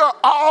 we are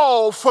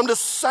all from the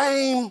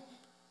same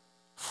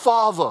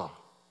Father.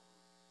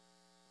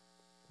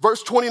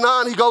 Verse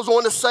 29, he goes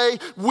on to say,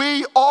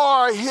 we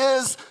are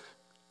his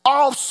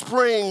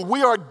offspring.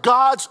 We are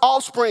God's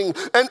offspring.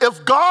 And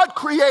if God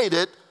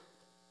created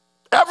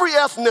every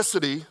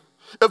ethnicity,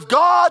 if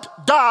God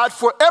died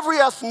for every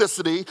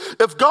ethnicity,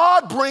 if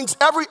God brings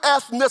every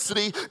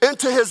ethnicity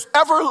into his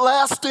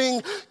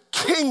everlasting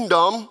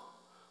kingdom,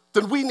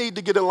 then we need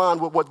to get in line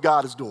with what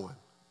God is doing.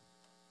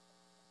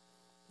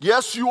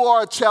 Yes, you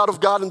are a child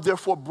of God and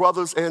therefore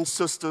brothers and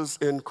sisters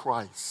in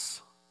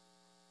Christ.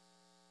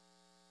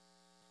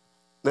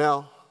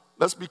 Now,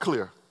 let's be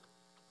clear.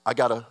 I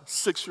got a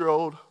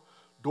 6-year-old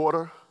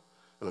daughter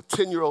and a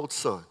 10-year-old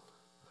son.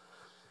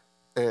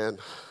 And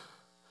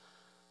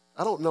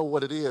I don't know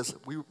what it is.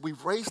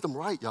 We've raised them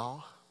right,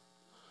 y'all.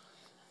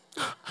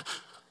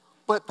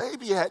 But they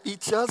be at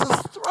each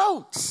other's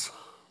throats.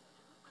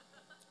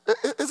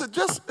 Is it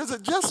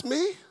just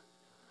me?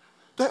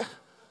 They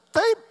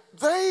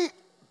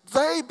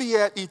be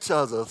at each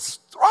other's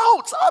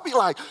throats. I be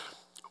like,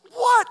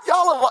 what?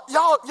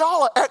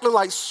 Y'all are acting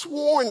like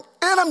sworn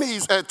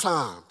enemies at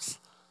times.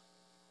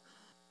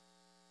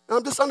 And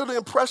I'm just under the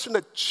impression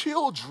that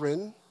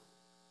children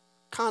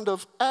kind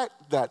of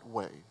act that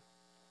way.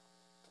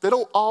 They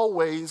don't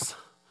always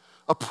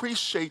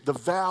appreciate the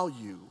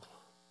value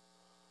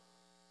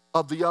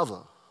of the other.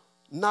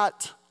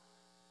 Not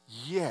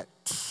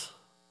yet.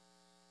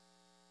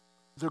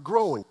 They're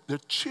growing. They're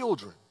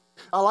children.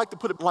 I like to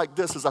put it like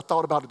this as I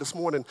thought about it this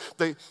morning.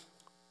 They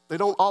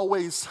don't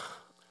always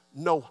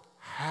know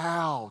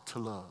how to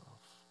love.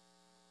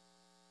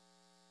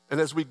 And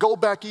as we go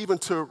back even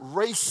to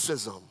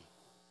racism,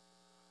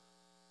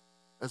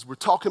 as we're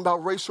talking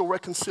about racial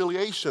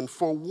reconciliation,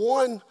 for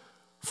one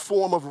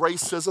form of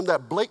racism,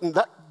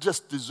 that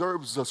just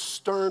deserves a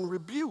stern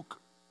rebuke.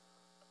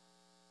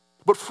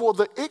 But for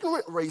the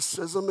ignorant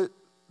racism, it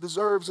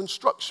deserves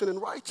instruction in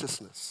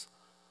righteousness.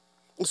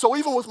 And so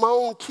even with my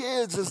own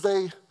kids, as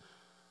they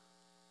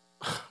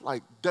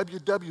like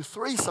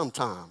WW3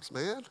 sometimes,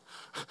 man.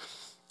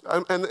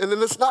 And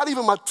it's not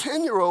even my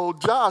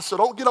 10-year-old, Josh, so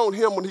don't get on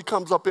him when he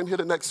comes up in here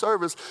the next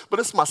service, but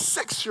it's my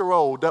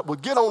 6-year-old that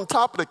would get on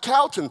top of the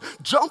couch and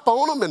jump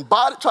on him and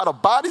try to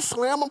body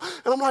slam him.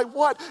 And I'm like,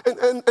 what?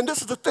 And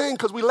this is the thing,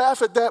 because we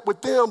laugh at that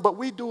with them, but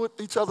we do it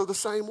each other the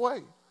same way.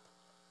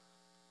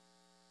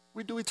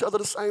 We do each other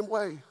the same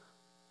way.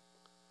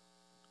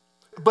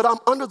 But I'm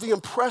under the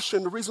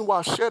impression, the reason why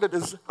I shared it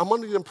is, I'm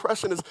under the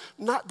impression is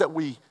not that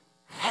we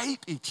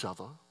hate each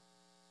other,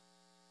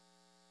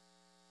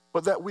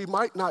 but that we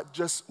might not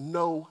just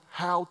know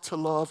how to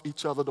love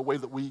each other the way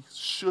that we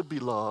should be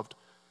loved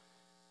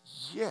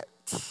yet.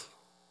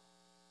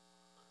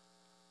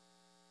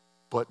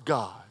 But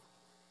God,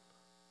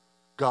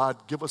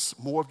 give us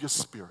more of your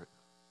Spirit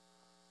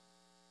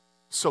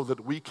so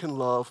that we can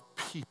love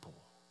people,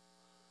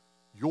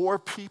 your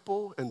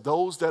people and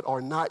those that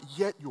are not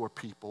yet your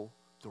people,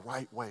 the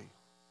right way.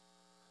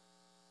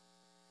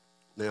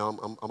 Now,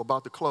 I'm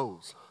about to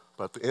close,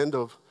 but at the end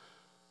of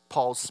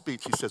Paul's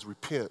speech, he says,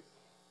 repent.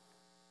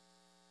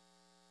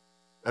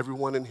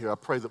 Everyone in here, I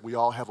pray that we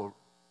all have a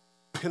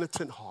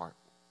penitent heart,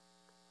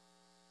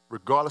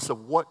 regardless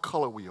of what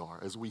color we are,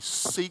 as we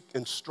seek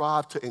and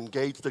strive to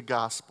engage the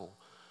gospel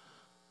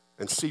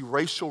and see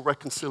racial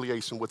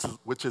reconciliation,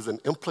 which is an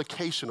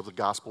implication of the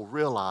gospel,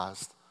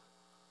 realize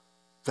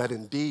that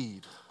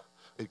indeed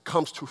it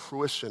comes to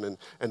fruition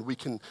and we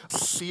can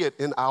see it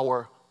in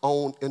our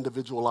own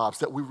individual lives,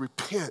 that we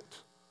repent.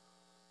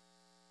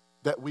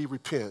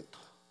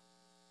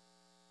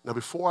 Now,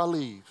 before I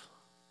leave,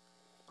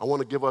 I want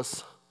to give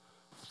us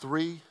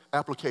 3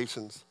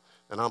 applications,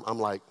 and I'm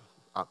like,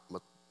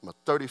 my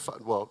 35,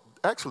 well,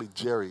 actually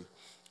Jerry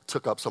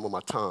took up some of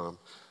my time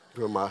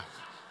during my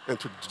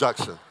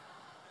introduction.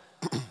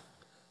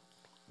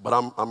 But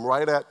I'm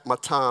right at my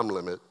time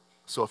limit,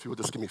 so if you would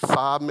just give me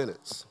 5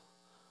 minutes.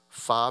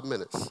 5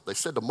 minutes. They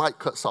said the mic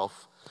cuts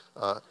off.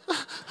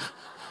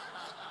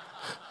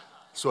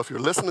 So if you're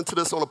listening to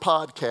this on a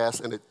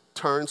podcast and it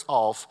turns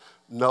off,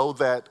 know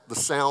that the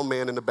sound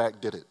man in the back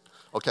did it,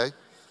 okay?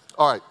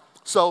 All right,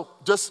 so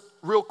just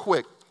real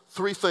quick,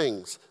 3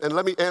 things. And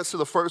let me answer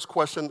the first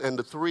question, and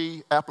the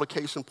 3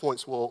 application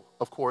points will,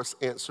 of course,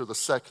 answer the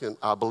second,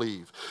 I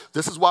believe.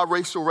 This is why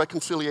racial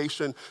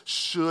reconciliation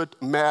should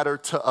matter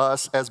to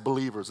us as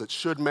believers. It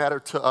should matter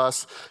to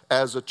us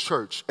as a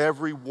church,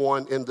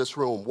 everyone in this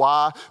room.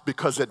 Why?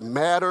 Because it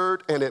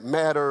mattered, and it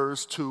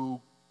matters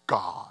to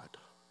God.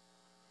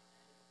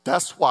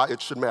 That's why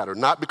it should matter.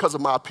 Not because of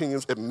my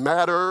opinions. It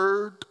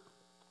mattered,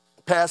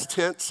 past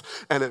tense,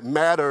 and it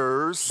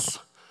matters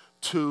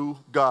to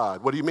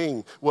God. What do you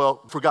mean?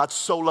 Well, for God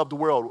so loved the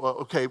world.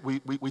 Okay,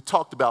 we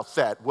talked about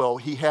that. Well,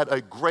 he had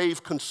a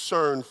grave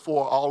concern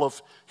for all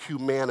of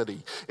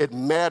humanity. It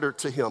mattered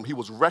to him. He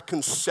was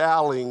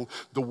reconciling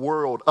the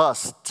world,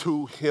 us,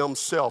 to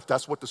himself.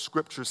 That's what the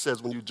scripture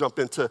says when you jump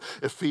into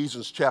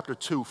Ephesians chapter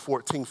 2,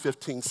 14,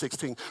 15,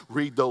 16.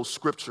 Read those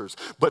scriptures.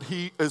 But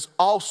he is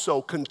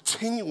also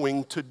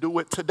continuing to do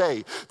it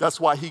today. That's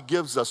why he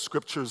gives us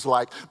scriptures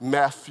like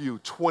Matthew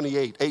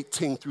 28,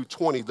 18 through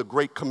 20, the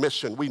Great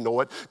Commission. We know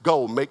it.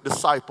 Go, make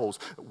disciples.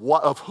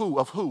 Of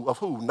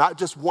who? Not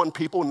just one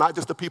people, not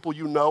just the people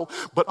you know,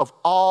 but of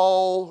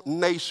all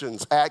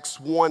nations. Acts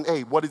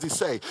 1:8. What does he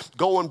say?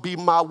 Go and be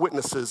my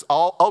witnesses,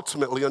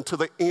 ultimately unto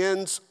the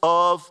ends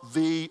of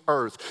the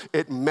earth.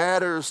 It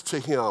matters to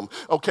him.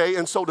 Okay,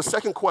 and so the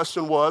second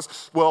question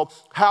was, well,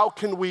 how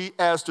can we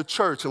as the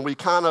church, and we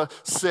kind of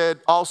said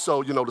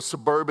also, the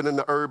suburban and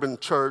the urban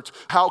church,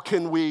 how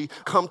can we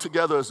come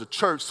together as a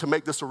church to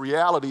make this a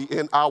reality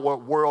in our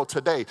world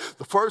today?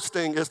 The first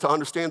thing is to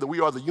understand that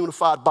we are the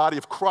unified body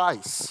of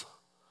Christ.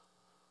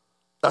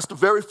 That's the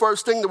very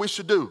first thing that we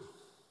should do.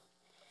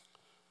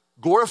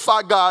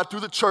 Glorify God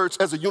through the church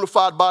as a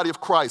unified body of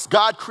Christ.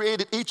 God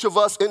created each of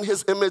us in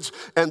his image,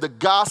 and the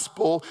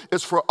gospel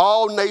is for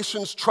all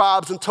nations,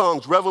 tribes, and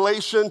tongues.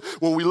 Revelation,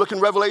 when we look in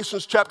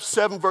Revelations chapter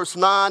 7, verse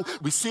 9,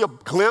 we see a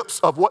glimpse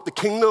of what the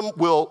kingdom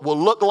will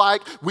look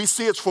like. We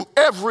see it's from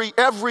every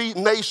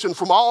nation,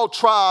 from all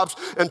tribes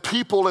and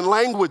people and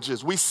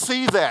languages. We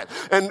see that.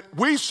 And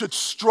we should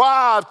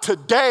strive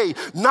today,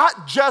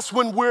 not just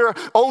when we're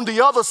on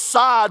the other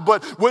side,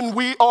 but when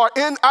we are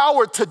in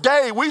our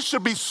today, we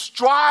should be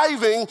striving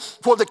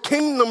for the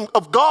kingdom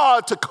of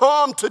God to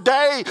come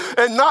today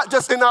and not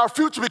just in our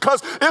future.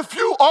 Because if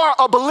you are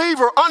a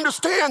believer,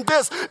 understand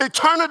this: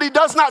 eternity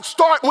does not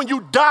start when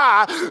you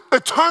die.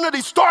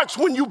 Eternity starts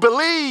when you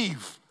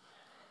believe.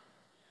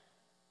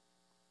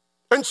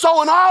 And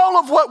so in all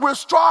of what we're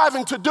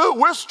striving to do,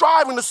 we're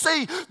striving to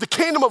see the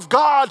kingdom of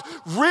God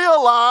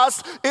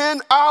realized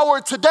in our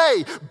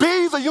today.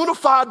 Be the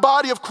unified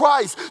body of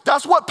Christ.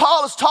 That's what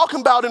Paul is talking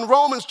about in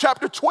Romans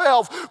chapter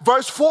 12,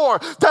 verse 4.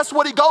 That's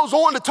what he goes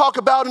on to talk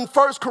about in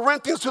 1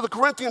 Corinthians to the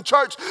Corinthian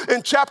church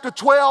in chapter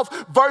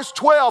 12, verse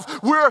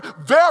 12. We're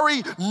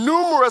very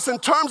numerous in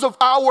terms of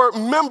our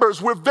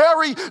members. We're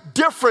very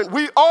different.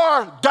 We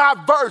are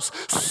diverse.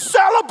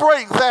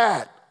 Celebrate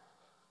that.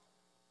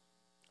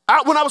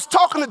 When I was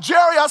talking to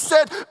Jerry, I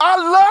said, I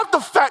love the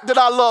fact that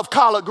I love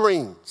collard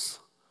greens.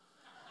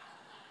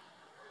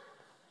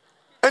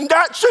 And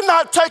that should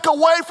not take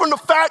away from the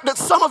fact that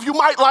some of you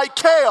might like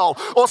kale,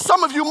 or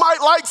some of you might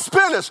like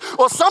spinach,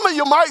 or some of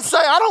you might say,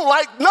 I don't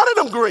like none of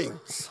them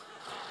greens.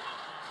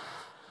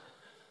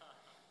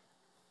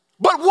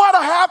 But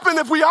what'll happen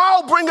if we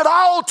all bring it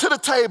all to the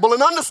table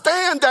and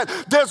understand that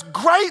there's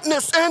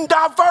greatness in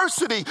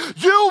diversity?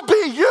 You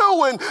be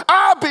you and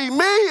I be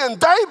me and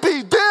they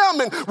be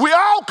them, and we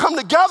all come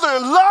together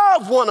and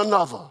love one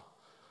another.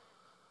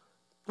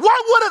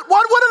 What would it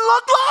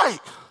look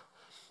like?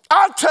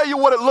 I'll tell you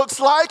what it looks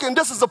like, and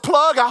this is a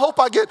plug. I hope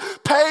I get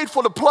paid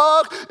for the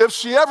plug if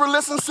she ever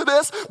listens to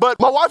this. But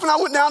my wife and I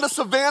went down to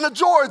Savannah,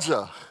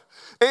 Georgia.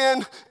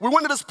 And we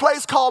went to this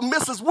place called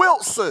Mrs.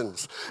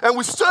 Wilson's. And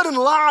we stood in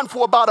line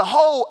for about a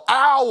whole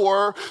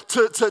hour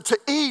to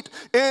eat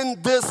in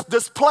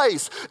this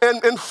place.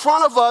 And in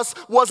front of us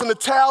was an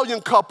Italian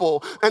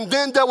couple. And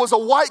then there was a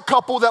white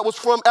couple that was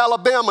from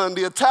Alabama. And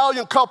the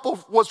Italian couple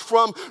was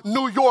from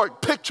New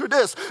York. Picture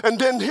this. And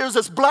then here's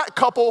this black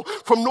couple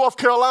from North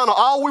Carolina.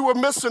 All we were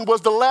missing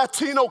was the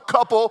Latino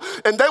couple.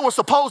 And they were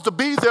supposed to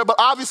be there, but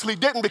obviously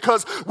didn't,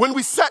 because when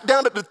we sat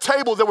down at the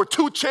table, there were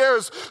 2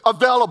 chairs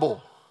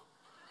available.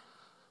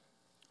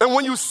 And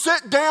when you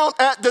sit down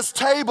at this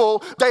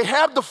table, they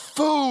have the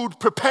food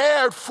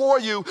prepared for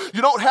you.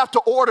 You don't have to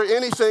order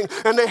anything.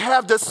 And they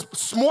have this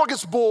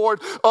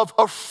smorgasbord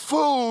of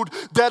food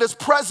that is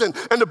present.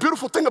 And the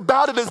beautiful thing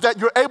about it is that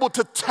you're able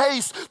to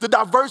taste the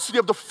diversity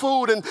of the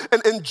food and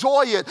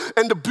enjoy it.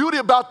 And the beauty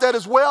about that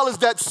as well is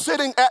that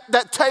sitting at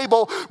that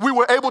table, we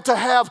were able to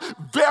have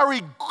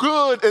very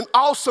good and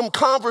awesome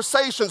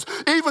conversations,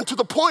 even to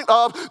the point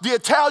of the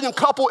Italian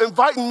couple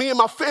inviting me and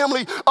my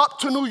family up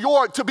to New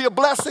York to be a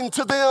blessing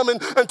to them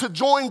and to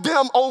join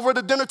them over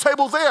the dinner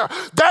table there.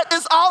 That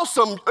is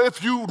awesome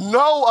if you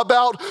know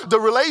about the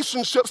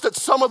relationships that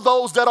some of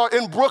those that are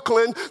in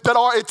Brooklyn that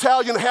are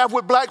Italian have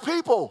with black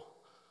people.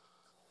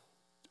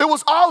 It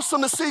was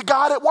awesome to see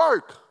God at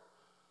work.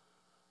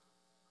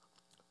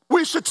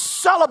 We should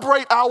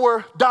celebrate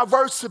our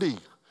diversity.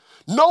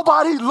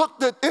 Nobody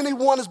looked at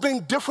anyone as being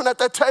different at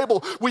that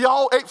table. We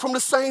all ate from the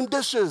same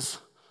dishes.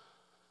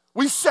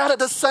 We sat at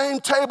the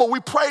same table. We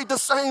prayed the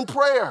same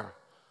prayer.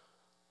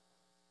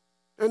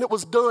 And it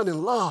was done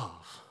in love.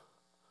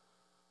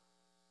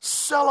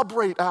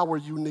 Celebrate our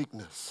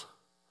uniqueness.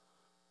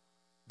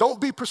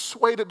 Don't be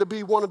persuaded to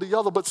be one or the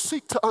other, but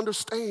seek to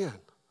understand.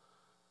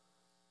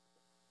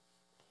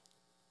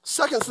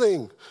 Second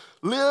thing,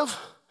 live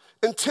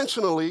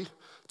intentionally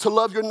to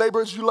love your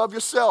neighbor as you love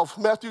yourself.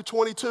 Matthew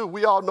 22,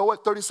 we all know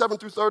it, 37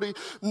 through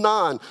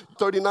 39.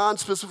 39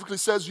 specifically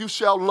says, you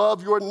shall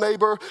love your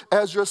neighbor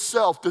as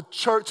yourself. The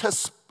church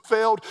has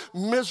failed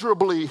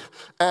miserably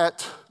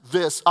at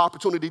this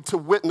opportunity to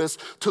witness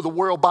to the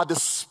world by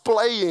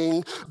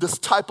displaying this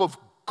type of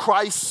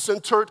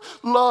Christ-centered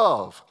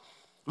love.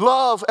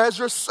 Love as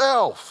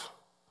yourself.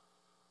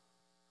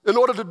 In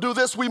order to do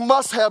this, we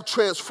must have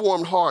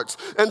transformed hearts.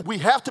 And we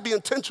have to be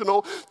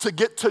intentional to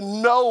get to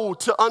know,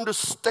 to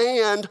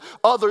understand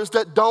others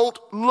that don't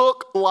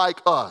look like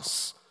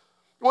us.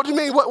 What do you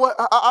mean?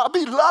 I'll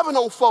be loving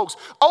on folks.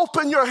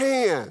 Open your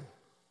hand.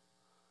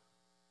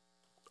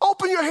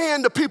 Open your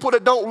hand to people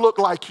that don't look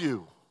like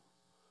you.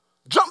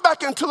 Jump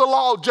back into the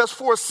law just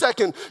for a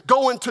second.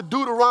 Go into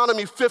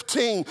Deuteronomy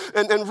 15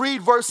 and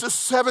read verses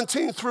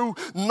 17 through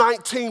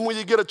 19 when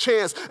you get a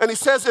chance. And he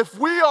says, if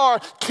we are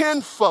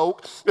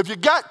kinfolk, if you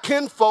got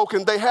kinfolk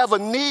and they have a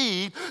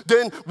need,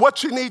 then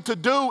what you need to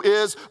do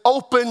is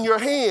open your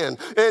hand.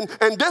 And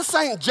this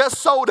ain't just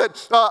so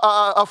that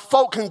a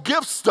folk can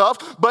give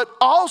stuff, but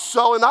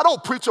also, and I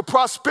don't preach a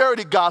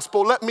prosperity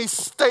gospel, let me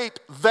state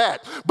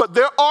that. But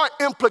there are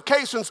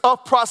implications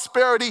of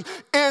prosperity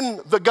in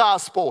the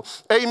gospel.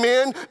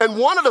 Amen. And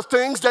one of the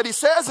things that he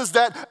says is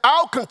that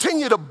I'll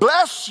continue to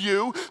bless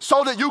you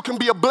so that you can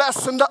be a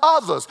blessing to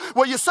others.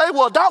 Well, you say,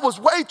 well, that was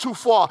way too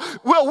far.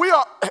 Well, we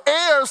are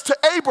heirs to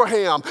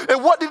Abraham.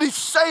 And what did he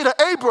say to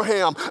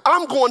Abraham?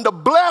 I'm going to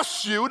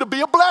bless you to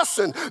be a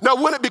blessing. Now,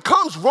 when it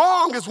becomes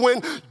wrong is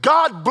when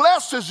God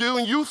blesses you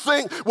and you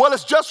think, well,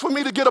 it's just for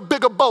me to get a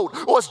bigger boat,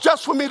 or it's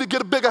just for me to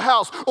get a bigger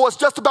house, or it's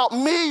just about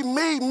me.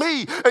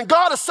 And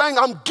God is saying,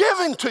 I'm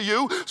giving to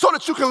you so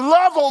that you can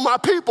love on my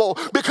people,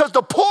 because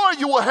the poor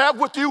you will have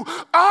with you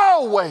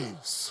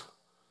always.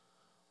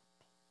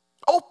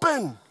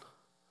 Open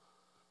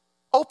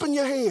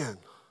your hand.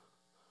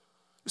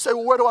 You say,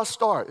 well, where do I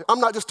start? I'm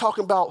not just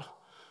talking about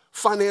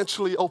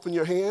financially open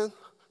your hand.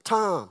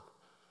 Time,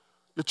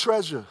 your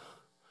treasure,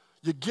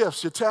 your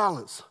gifts, your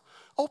talents.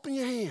 Open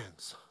your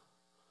hands.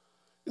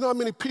 You know how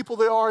many people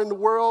there are in the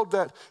world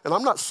that, and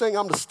I'm not saying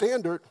I'm the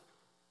standard,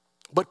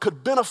 but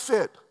could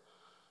benefit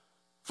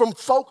from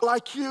folk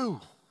like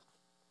you.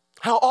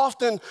 How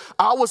often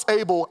I was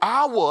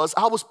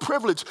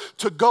privileged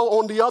to go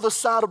on the other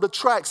side of the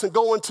tracks and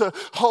go into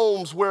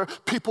homes where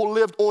people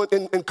lived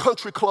in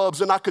country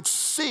clubs, and I could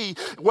see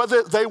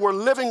whether they were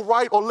living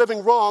right or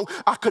living wrong.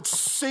 I could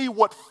see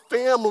what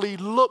family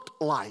looked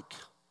like.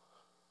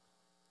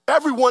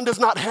 Everyone does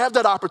not have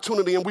that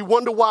opportunity, and we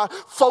wonder why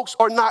folks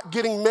are not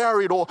getting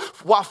married or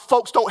why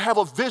folks don't have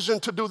a vision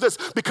to do this,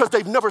 because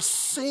they've never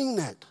seen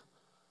it.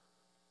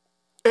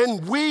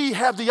 And we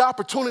have the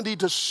opportunity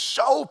to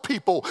show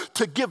people,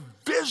 to give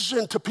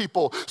vision to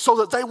people so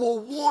that they will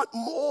want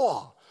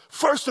more.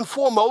 First and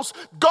foremost,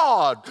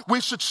 God. We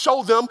should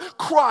show them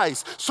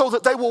Christ so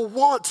that they will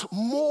want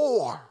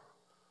more.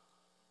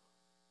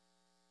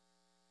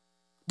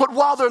 But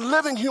while they're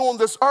living here on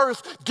this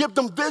earth, give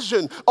them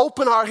vision,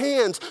 open our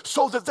hands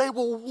so that they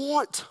will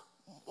want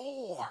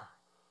more.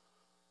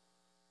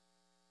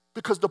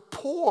 because the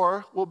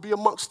poor will be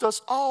amongst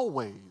us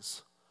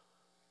always.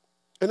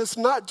 And it's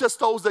not just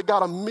those that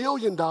got $1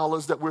 million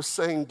that we're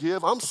saying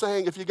give. I'm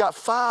saying if you got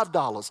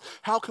 $5,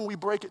 how can we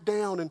break it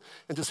down and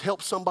just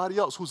help somebody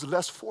else who's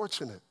less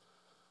fortunate?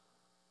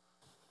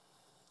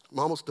 I'm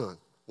almost done.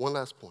 One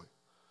last point.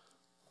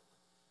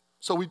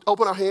 So we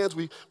open our hands.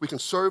 We can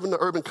serve in the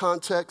urban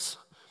context.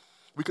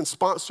 We can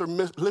sponsor,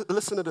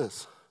 listen to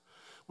this.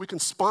 We can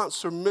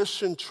sponsor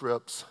mission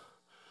trips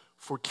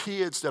for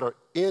kids that are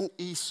in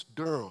East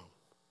Durham.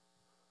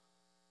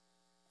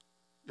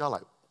 Y'all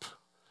like,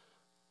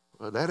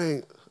 well, that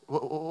ain't,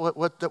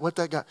 what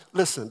that got?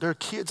 Listen, there are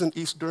kids in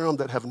East Durham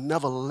that have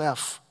never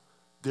left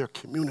their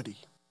community.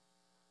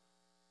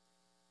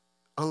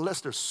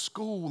 Unless their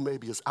school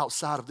maybe is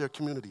outside of their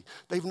community.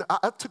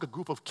 I took a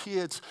group of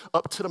kids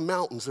up to the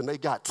mountains and they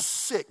got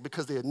sick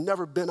because they had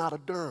never been out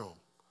of Durham.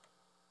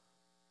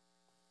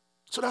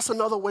 So that's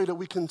another way that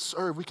we can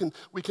serve. We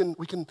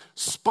can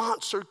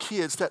sponsor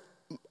kids that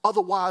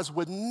otherwise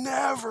would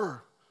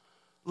never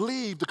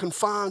leave the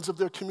confines of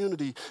their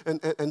community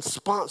and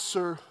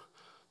sponsor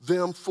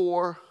them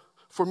for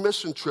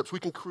mission trips. We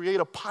can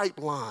create a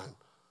pipeline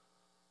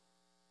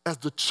as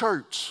the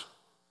church.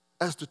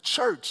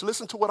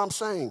 Listen to what I'm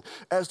saying.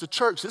 As the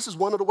church, this is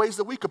one of the ways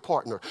that we could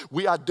partner.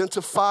 We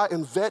identify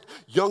and vet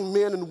young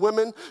men and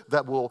women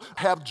that will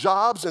have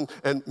jobs, and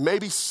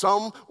maybe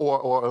some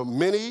or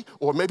many,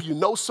 or maybe you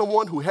know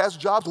someone who has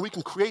jobs, and we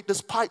can create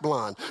this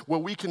pipeline where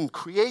we can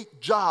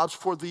create jobs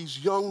for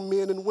these young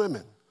men and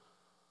women.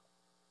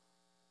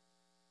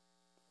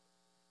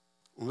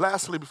 And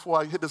lastly, before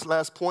I hit this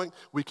last point,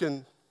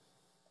 there's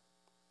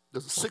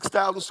a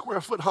 6,000 square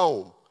foot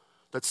home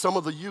that some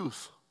of the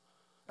youth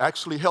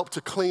actually helped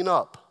to clean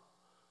up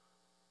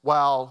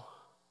while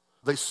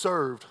they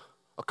served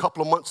a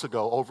couple of months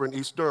ago over in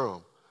East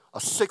Durham. A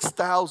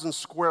 6,000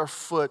 square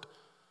foot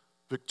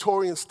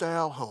Victorian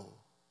style home.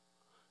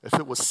 If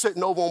it was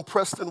sitting over on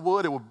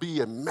Prestonwood, it would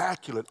be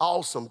immaculate,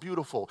 awesome,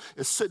 beautiful.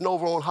 It's sitting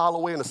over on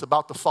Holloway and it's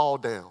about to fall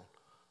down.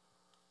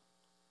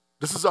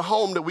 This is a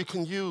home that we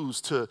can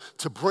use to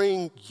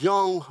bring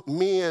young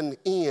men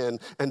in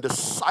and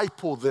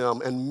disciple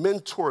them and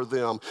mentor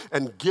them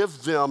and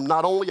give them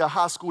not only a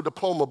high school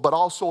diploma, but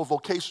also a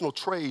vocational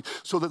trade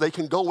so that they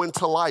can go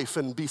into life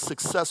and be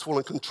successful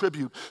and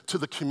contribute to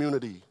the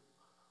community.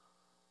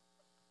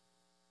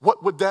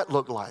 What would that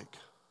look like?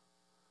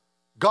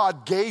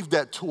 God gave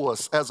that to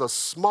us as a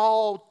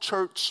small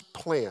church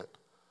plant.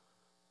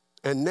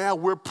 And now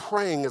we're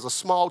praying as a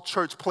small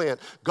church plant,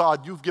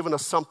 God, you've given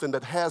us something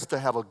that has to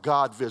have a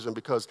God vision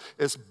because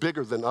it's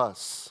bigger than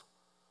us.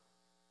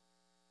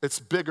 It's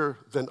bigger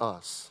than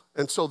us.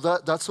 And so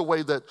that's a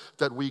way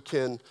that we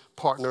can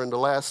partner. And the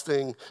last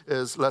thing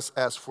is let's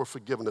ask for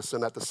forgiveness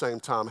and at the same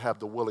time have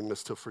the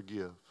willingness to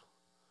forgive.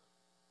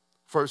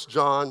 1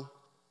 John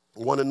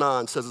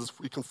 1:9 says, if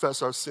we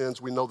confess our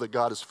sins, we know that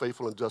God is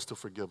faithful and just to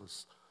forgive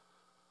us.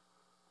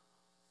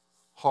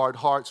 Hard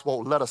hearts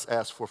won't let us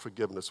ask for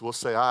forgiveness. We'll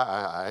say,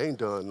 I ain't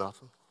done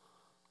nothing.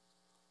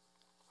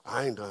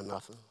 I ain't done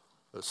nothing.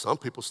 There's some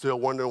people still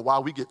wondering why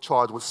we get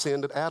charged with sin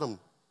that Adam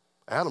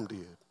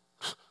did.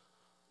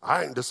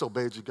 I ain't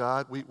disobeyed you,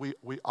 God.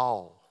 We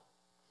all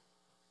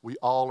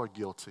are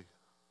guilty.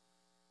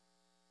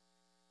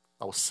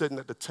 I was sitting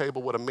at the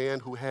table with a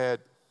man who had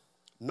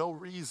no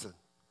reason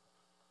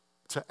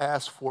to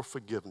ask for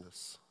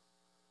forgiveness.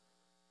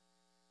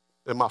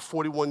 In my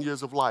 41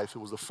 years of life, it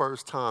was the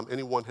first time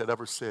anyone had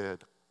ever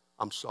said,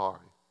 I'm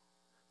sorry.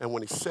 And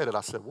when he said it,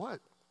 I said, what?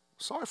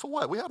 Sorry for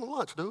what? We having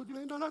lunch, dude. You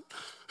ain't done nothing.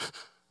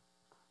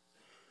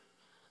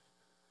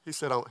 He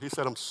said,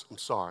 I'm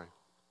sorry.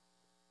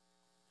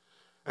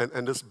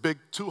 And this big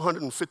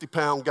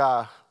 250-pound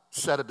guy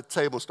sat at the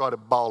table and started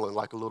bawling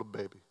like a little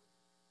baby.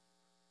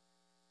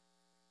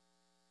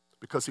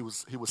 Because he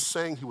was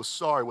saying he was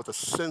sorry with a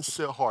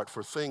sincere heart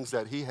for things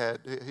that he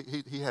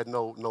had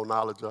no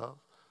knowledge of.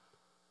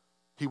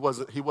 He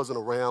wasn't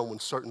around when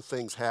certain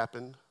things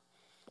happened.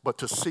 But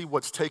to see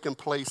what's taking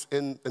place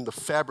in the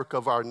fabric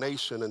of our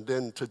nation and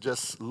then to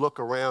just look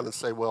around and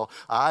say, well,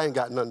 I ain't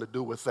got nothing to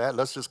do with that.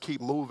 Let's just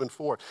keep moving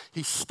forward.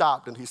 He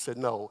stopped and he said,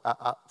 no,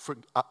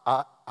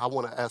 I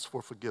want to ask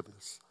for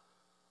forgiveness.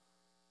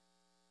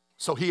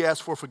 So he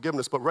asked for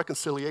forgiveness, but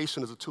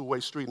reconciliation is a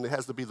two-way street, and it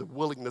has to be the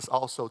willingness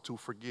also to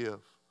forgive.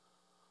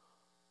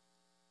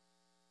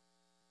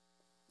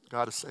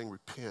 God is saying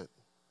repent.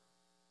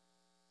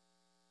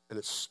 And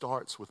it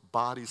starts with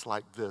bodies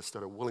like this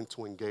that are willing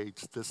to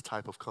engage this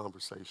type of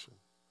conversation.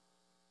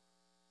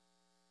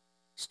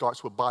 It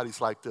starts with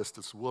bodies like this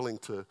that's willing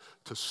to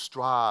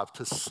strive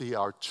to see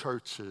our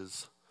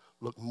churches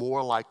look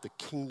more like the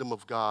kingdom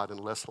of God and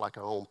less like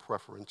our own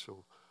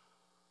preferential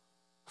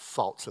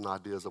thoughts and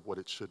ideas of what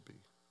it should be. It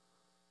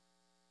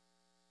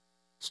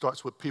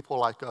starts with people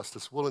like us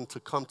that's willing to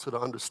come to the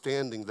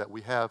understanding that we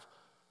have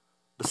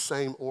the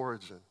same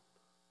origin,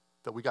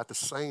 that we got the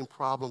same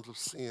problems of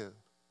sin.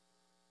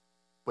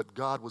 But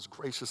God was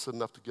gracious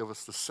enough to give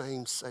us the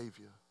same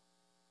Savior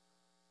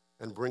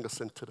and bring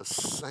us into the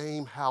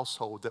same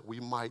household that we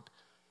might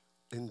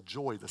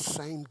enjoy the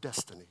same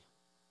destiny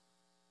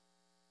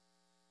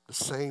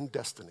the same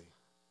destiny.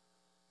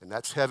 And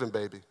that's heaven,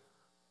 baby.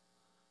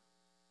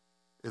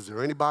 Is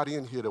there anybody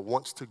in here that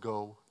wants to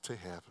go to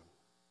heaven?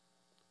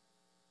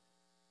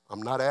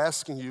 I'm not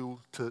asking you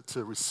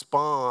to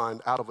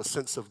respond out of a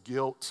sense of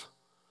guilt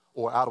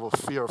or out of a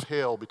fear of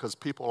hell, because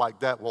people like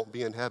that won't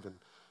be in heaven.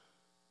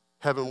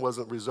 Heaven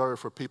wasn't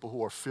reserved for people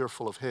who are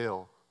fearful of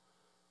hell.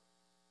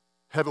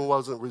 Heaven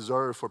wasn't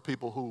reserved for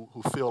people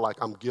who feel like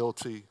I'm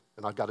guilty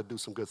and I got to do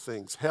some good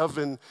things.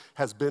 Heaven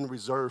has been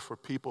reserved for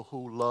people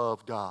who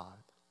love God.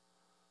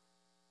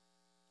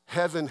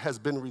 Heaven has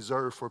been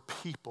reserved for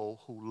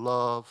people who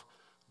love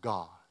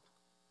God.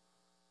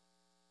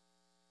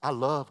 I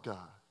love God.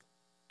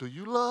 Do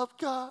you love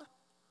God?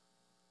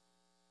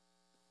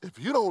 If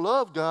you don't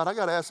love God, I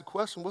got to ask the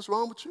question, what's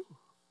wrong with you?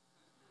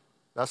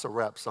 That's a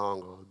rap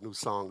song or a new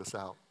song that's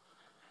out.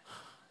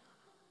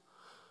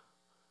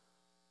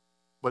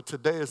 But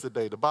today is the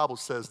day. The Bible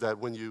says that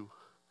when you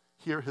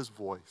hear his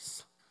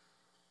voice,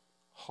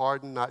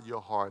 harden not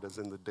your heart as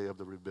in the day of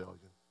the rebellion.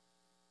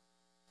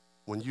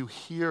 When you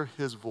hear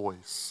his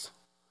voice,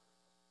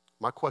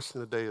 my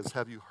question today is,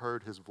 have you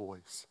heard his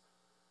voice?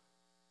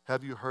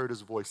 Have you heard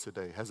his voice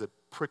today? Has it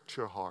pricked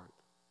your heart?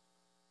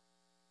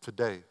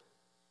 Today,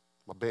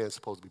 my band's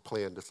supposed to be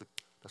playing. That's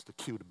the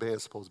cue. The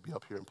band's supposed to be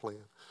up here and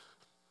playing.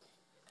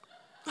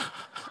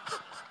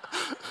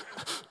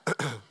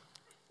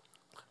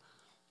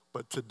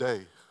 But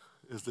today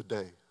is the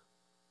day.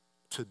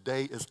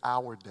 Today is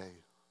our day.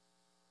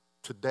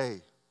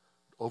 Today,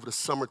 over the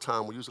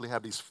summertime, we usually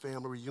have these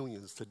family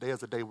reunions. Today is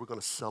the day we're going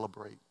to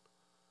celebrate.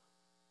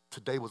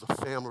 Today was a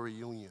family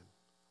reunion.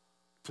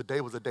 Today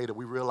was the day that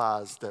we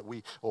realized that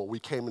we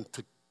came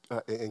into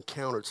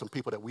encountered some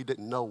people that we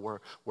didn't know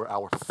were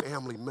our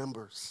family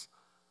members.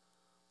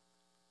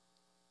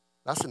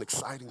 That's an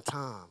exciting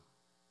time.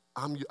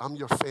 I'm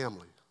your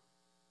family.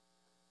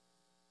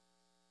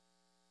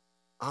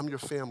 I'm your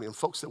family. And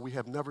folks that we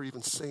have never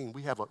even seen,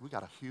 we got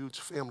a huge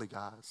family,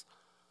 guys.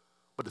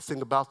 But the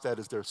thing about that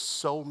is there's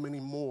so many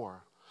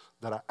more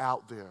that are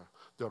out there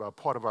that are a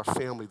part of our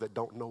family that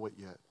don't know it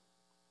yet.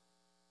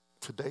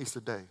 Today's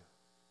the day.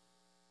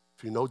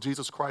 If you know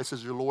Jesus Christ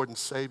as your Lord and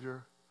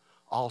Savior,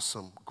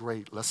 awesome,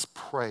 great, let's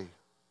pray.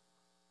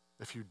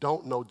 If you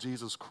don't know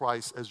Jesus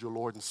Christ as your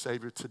Lord and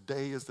Savior,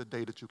 today is the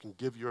day that you can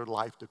give your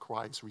life to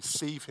Christ.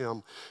 Receive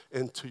him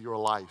into your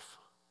life.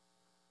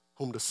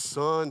 Whom the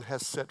Son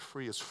has set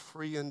free is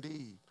free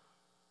indeed.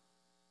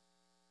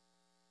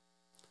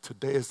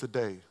 Today is the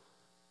day.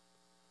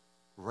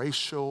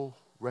 Racial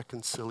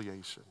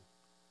reconciliation.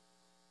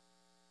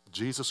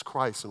 Jesus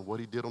Christ and what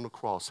he did on the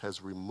cross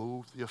has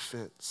removed the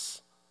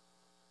offense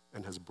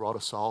and has brought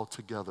us all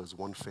together as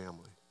one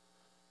family.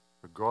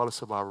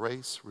 Regardless of our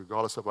race,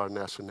 regardless of our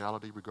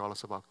nationality,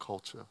 regardless of our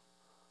culture.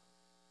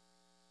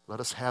 Let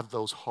us have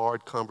those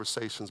hard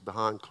conversations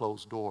behind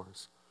closed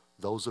doors,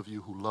 those of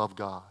you who love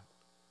God.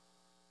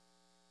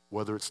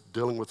 Whether it's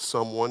dealing with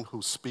someone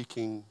who's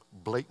speaking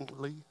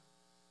blatantly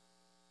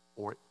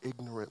or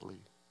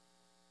ignorantly.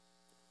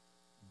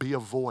 Be a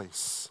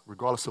voice,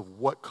 regardless of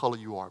what color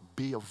you are,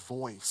 be a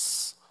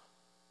voice.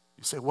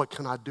 You say, what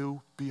can I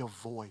do? Be a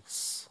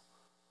voice.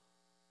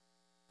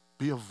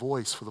 Be a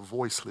voice for the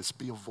voiceless,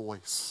 be a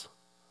voice.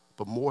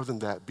 But more than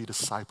that, be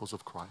disciples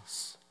of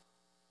Christ.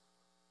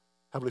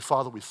 Heavenly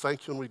Father, we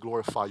thank you and we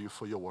glorify you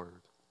for your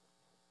word.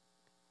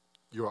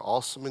 You are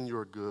awesome and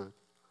you're good.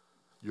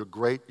 You're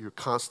great, you're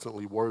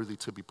constantly worthy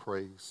to be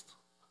praised.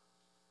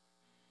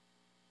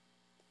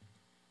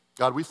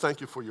 God, we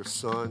thank you for your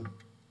Son.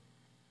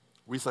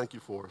 We thank you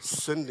for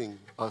sending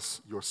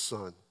us your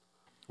Son.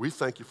 We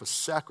thank you for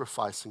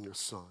sacrificing your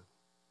Son.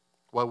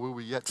 While we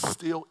were yet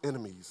still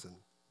enemies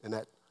and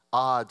at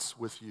odds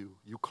with you,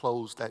 you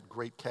closed that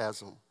great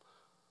chasm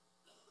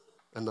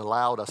and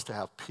allowed us to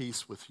have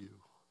peace with you.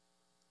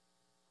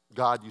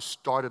 God, you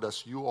started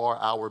us. You are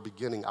our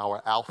beginning,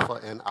 our Alpha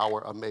and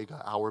our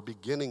Omega, our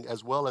beginning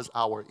as well as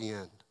our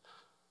end.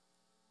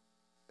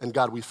 And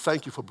God, we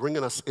thank you for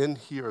bringing us in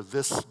here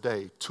this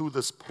day to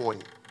this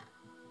point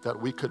that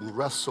we could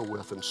wrestle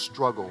with and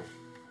struggle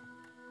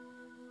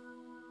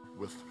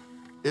with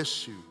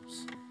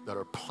issues that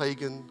are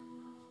plaguing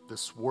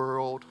this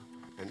world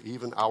and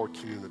even our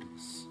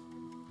communities.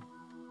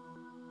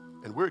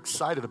 And we're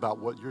excited about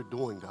what you're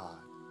doing, God.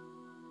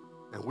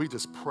 And we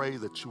just pray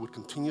that you would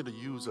continue to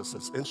use us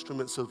as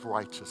instruments of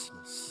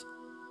righteousness,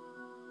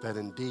 that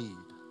indeed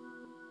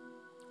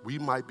we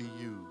might be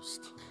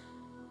used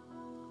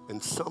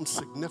in some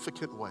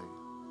significant way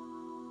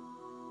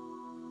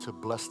to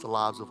bless the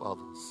lives of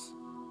others,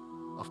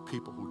 of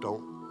people who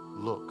don't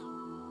look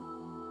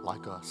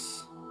like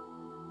us.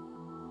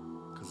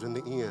 Because in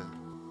the end,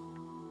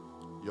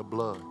 your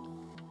blood,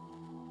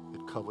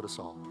 it covered us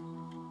all.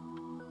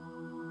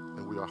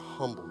 And we are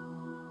humbled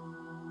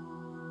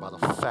by the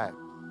fact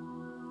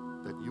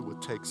that you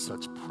would take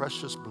such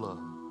precious blood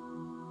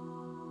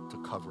to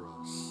cover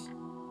us.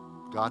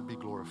 God be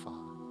glorified.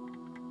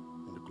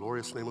 In the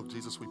glorious name of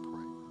Jesus we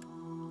pray.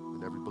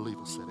 And every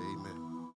believer said amen.